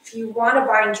leg, if you want to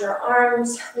bind your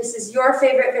arms, this is your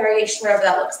favorite variation, whatever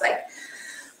that looks like.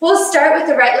 We'll start with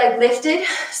the right leg lifted.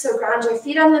 So ground your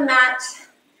feet on the mat.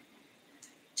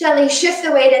 Gently shift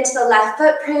the weight into the left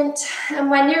footprint. And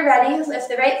when you're ready, lift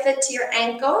the right foot to your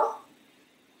ankle,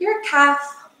 your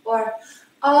calf, or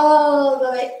all the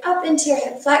way up into your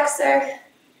hip flexor.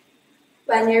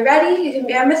 When you're ready, you can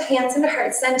bend with hands into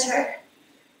heart center.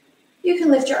 You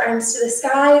can lift your arms to the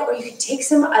sky, or you can take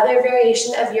some other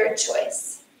variation of your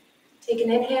choice. Take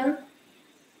an inhale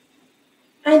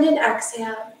and an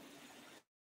exhale.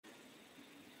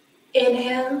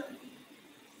 Inhale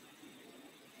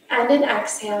and an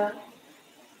exhale.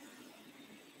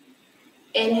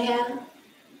 Inhale,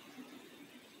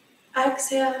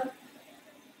 exhale.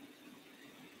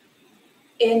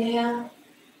 Inhale,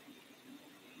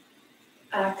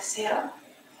 exhale.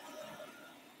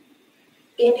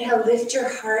 Inhale, lift your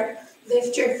heart,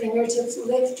 lift your fingertips,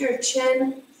 lift your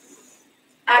chin.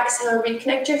 Exhale,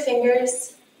 reconnect your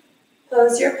fingers,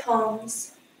 close your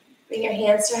palms, bring your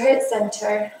hands to heart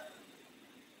center.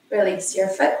 Release your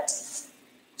foot,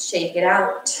 shake it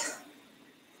out.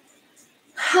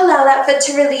 Allow that foot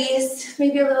to release,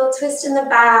 maybe a little twist in the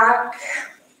back.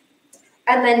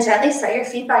 And then gently set your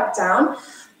feet back down,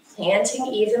 planting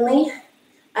evenly.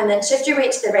 And then shift your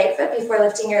weight to the right foot before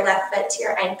lifting your left foot to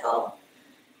your ankle,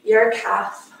 your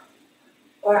calf,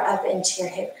 or up into your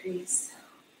hip crease.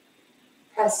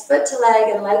 Press foot to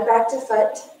leg and leg back to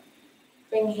foot.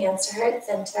 Bring hands to heart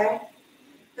center.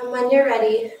 And when you're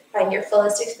ready, find your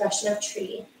fullest expression of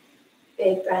tree.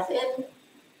 Big breath in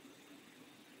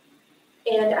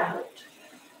and out.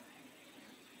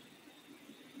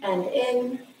 And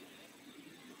in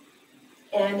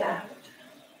and out.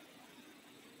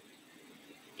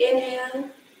 Inhale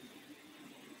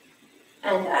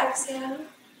and exhale.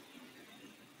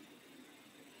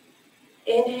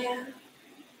 Inhale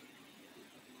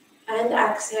and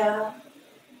exhale.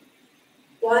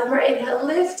 One more inhale,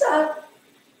 lift up.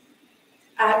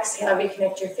 Exhale,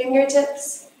 reconnect your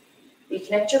fingertips,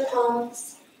 reconnect your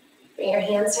palms. Bring your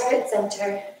hands to heart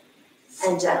center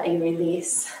and gently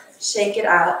release. Shake it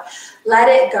out. Let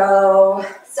it go.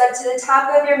 Step to the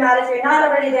top of your mat if you're not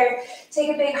already there.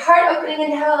 Take a big heart opening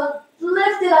inhale,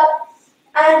 lift it up,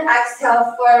 and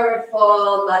exhale, forward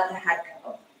fold, let the head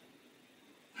go.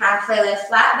 Halfway lift,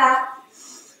 flat back.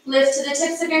 Lift to the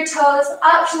tips of your toes.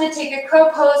 Option to take a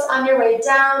crow pose on your way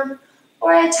down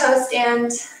or a toe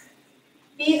stand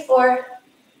before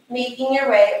making your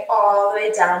way all the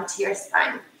way down to your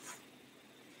spine.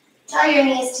 Draw your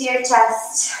knees to your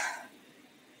chest.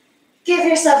 Give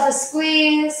yourself a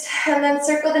squeeze and then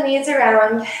circle the knees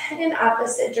around in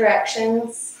opposite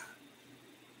directions.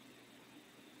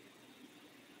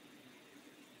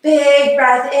 Big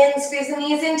breath in, squeeze the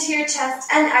knees into your chest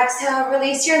and exhale.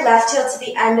 Release your left heel to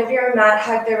the end of your mat.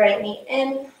 Hug the right knee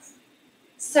in.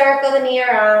 Circle the knee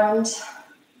around.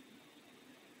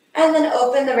 And then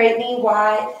open the right knee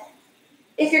wide.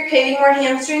 If you're craving more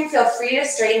hamstring, feel free to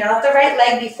straighten out the right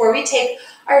leg before we take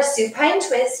our supine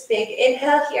twist. Big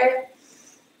inhale here.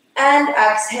 And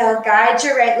exhale, guide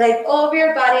your right leg over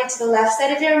your body to the left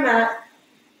side of your mat.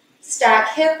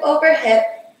 Stack hip over hip.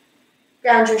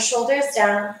 Ground your shoulders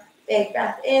down. Big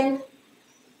breath in.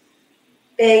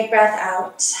 Big breath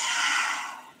out.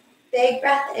 Big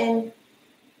breath in.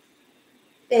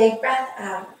 Big breath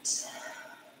out.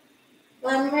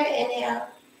 One more inhale.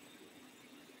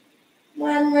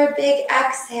 One more big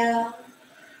exhale.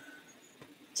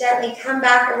 Gently come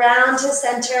back around to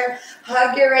center.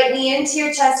 Hug your right knee into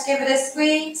your chest. Give it a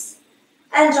squeeze.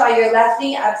 And draw your left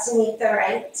knee up to meet the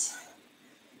right.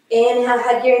 Inhale,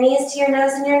 hug your knees to your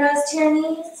nose and your nose to your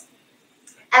knees.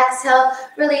 Exhale,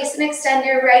 release and extend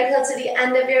your right heel to the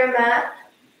end of your mat.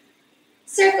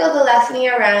 Circle the left knee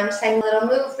around, find a little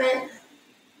movement.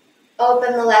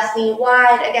 Open the left knee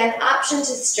wide. Again, option to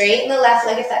straighten the left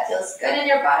leg if that feels good in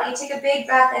your body. Take a big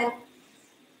breath in.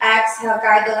 Exhale,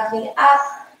 guide the left knee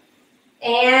up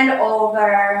and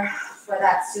over for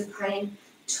that supine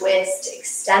twist.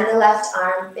 Extend the left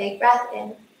arm. Big breath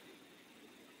in.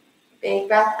 Big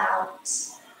breath out.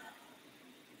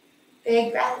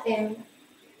 Big breath in.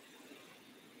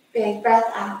 Big breath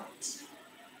out.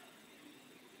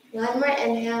 One more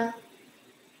inhale.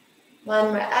 One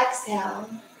more exhale.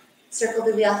 Circle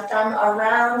the left arm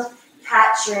around.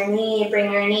 Catch your knee.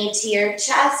 Bring your knee to your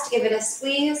chest. Give it a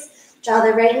squeeze. Draw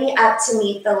the right knee up to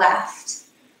meet the left.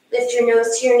 Lift your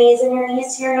nose to your knees and your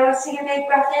knees to your nose. Take a big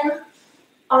breath in.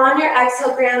 On your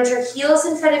exhale, ground your heels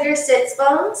in front of your sits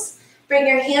bones. Bring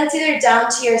your hands either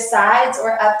down to your sides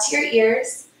or up to your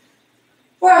ears.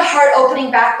 For a heart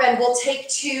opening back bend, we'll take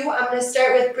two. I'm going to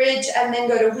start with bridge and then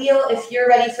go to wheel. If you're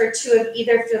ready for two of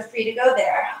either, feel free to go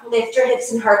there. Lift your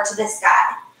hips and heart to the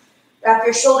sky. Wrap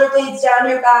your shoulder blades down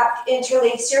your back.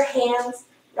 Interlace your hands.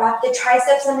 Wrap the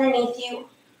triceps underneath you.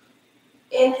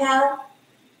 Inhale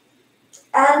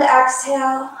and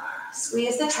exhale.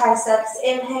 Squeeze the triceps.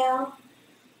 Inhale.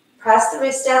 Press the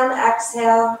wrist down.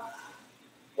 Exhale.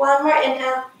 One more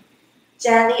inhale.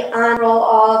 Gently unroll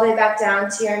all the way back down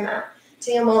to your mat.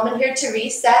 Take a moment here to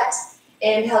reset.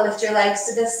 Inhale, lift your legs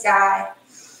to the sky.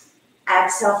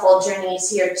 Exhale, fold your knees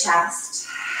to your chest.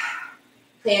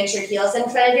 Plant your heels in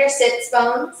front of your sits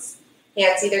bones.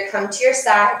 Hands either come to your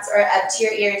sides or up to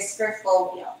your ears for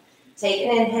full wheel. Take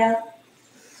an inhale.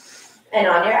 And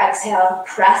on your exhale,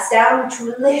 press down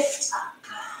to lift up.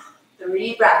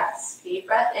 3 breaths. Deep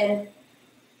breath in.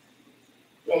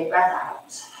 Big breath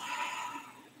out.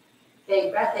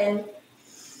 Big breath in.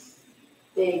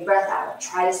 Big breath out.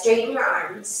 Try to straighten your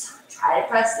arms. Try to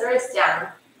press the wrist down.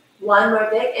 One more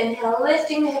big inhale,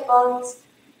 lifting the hip bones.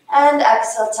 And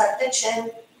exhale, tuck the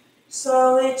chin.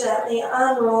 Slowly, gently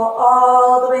unroll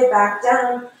all the way back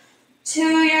down to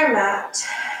your mat.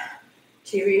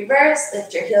 To reverse,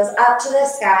 lift your heels up to the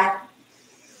sky.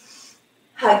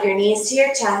 Hug your knees to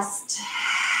your chest.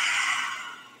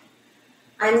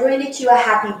 I'm going to cue a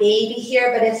happy baby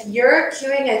here, but if you're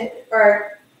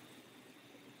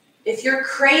if you're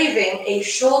craving a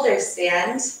shoulder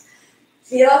stand,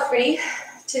 feel free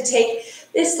to take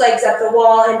this legs up the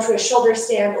wall into a shoulder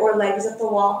stand or legs up the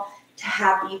wall to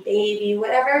happy baby,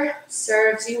 whatever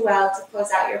serves you well to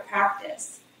close out your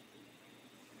practice.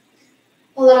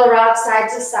 A little rock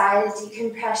side to side,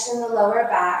 decompression the lower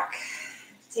back.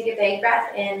 Take a big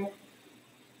breath in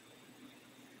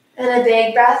and a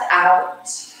big breath out.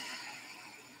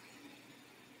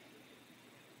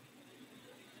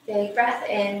 Big breath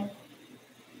in.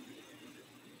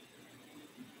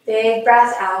 Big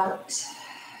breath out.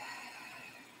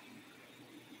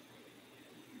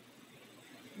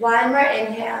 One more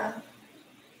inhale.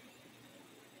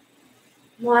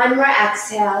 One more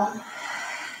exhale.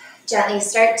 Gently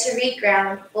start to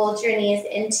reground. Fold your knees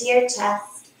into your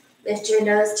chest. Lift your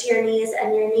nose to your knees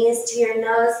and your knees to your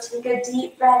nose. Take a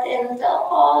deep breath in. Fill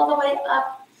all the way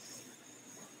up.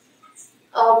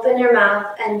 Open your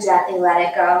mouth and gently let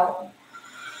it go.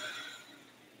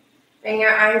 Bring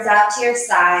your arms out to your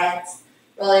sides.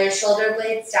 Roll your shoulder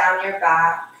blades down your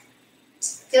back.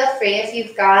 Feel free, if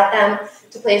you've got them,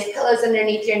 to place pillows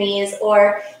underneath your knees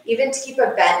or even to keep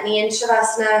a bent knee in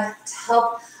Shavasana to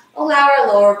help allow our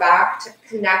lower back to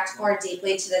connect more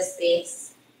deeply to the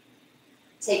space.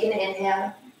 Take an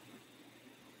inhale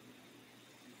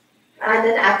and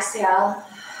an exhale.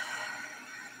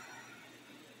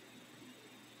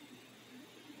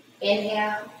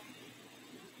 Inhale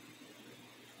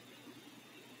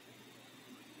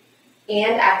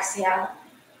and exhale.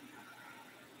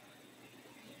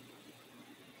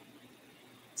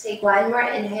 Take one more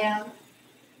inhale.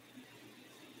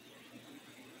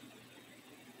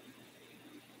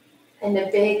 And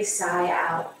a big sigh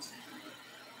out.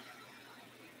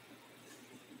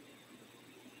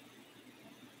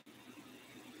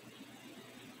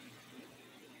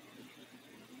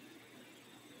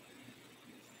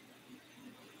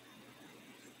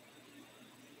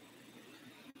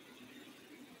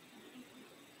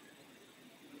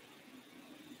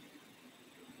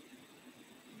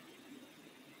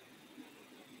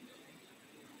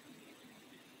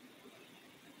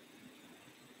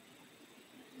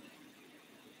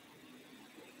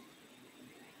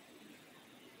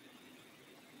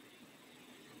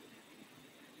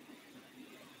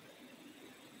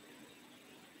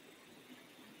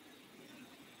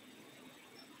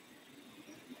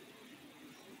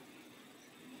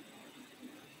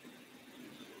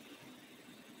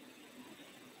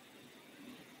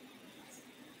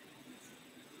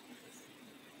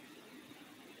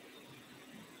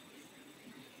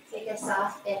 Take a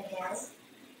soft inhale.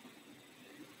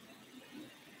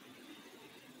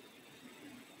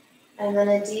 And then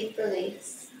a deep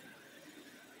release.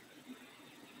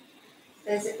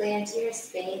 Physically into your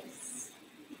space.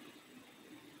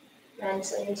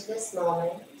 Mentally into this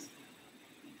moment.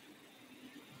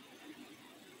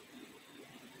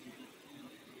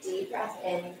 Deep breath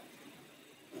in.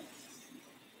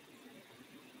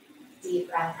 Deep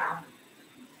breath out.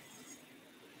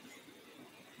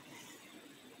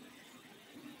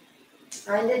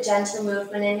 Find a gentle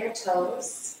movement in your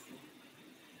toes.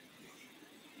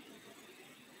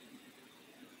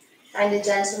 Find a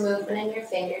gentle movement in your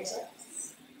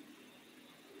fingertips.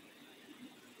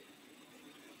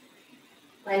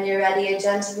 When you're ready, a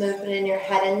gentle movement in your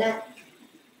head and neck.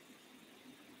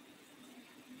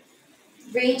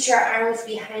 Reach your arms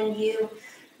behind you.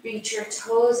 Reach your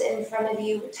toes in front of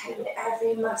you. Tighten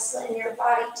every muscle in your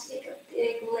body to take a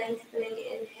big lengthening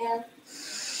inhale.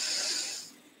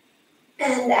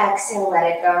 And exhale, let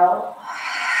it go.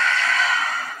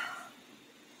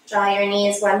 Draw your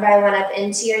knees one by one up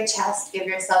into your chest. Give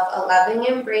yourself a loving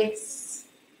embrace.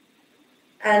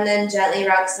 And then gently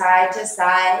rock side to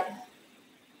side.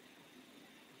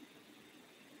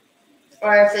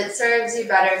 Or if it serves you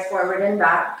better, forward and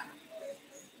back.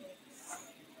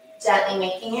 Gently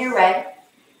making your way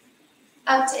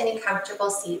up to any comfortable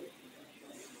seat.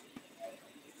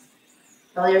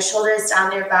 Roll your shoulders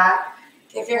down your back.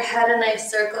 Give your head a nice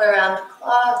circle around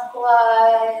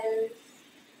clockwise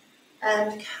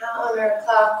and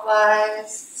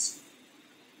counterclockwise.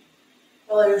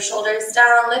 Roll your shoulders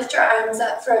down. Lift your arms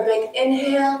up for a big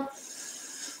inhale.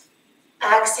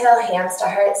 Exhale, hands to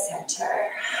heart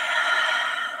center.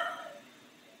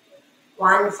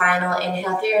 One final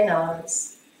inhale through your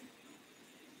nose.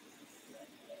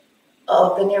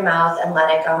 Open your mouth and let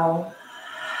it go.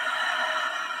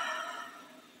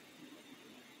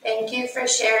 Thank you for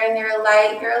sharing your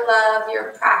light, your love,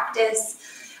 your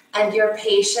practice, and your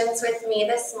patience with me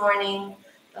this morning.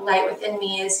 The light within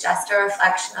me is just a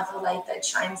reflection of the light that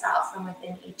shines out from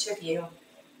within each of you.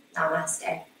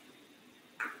 Namaste.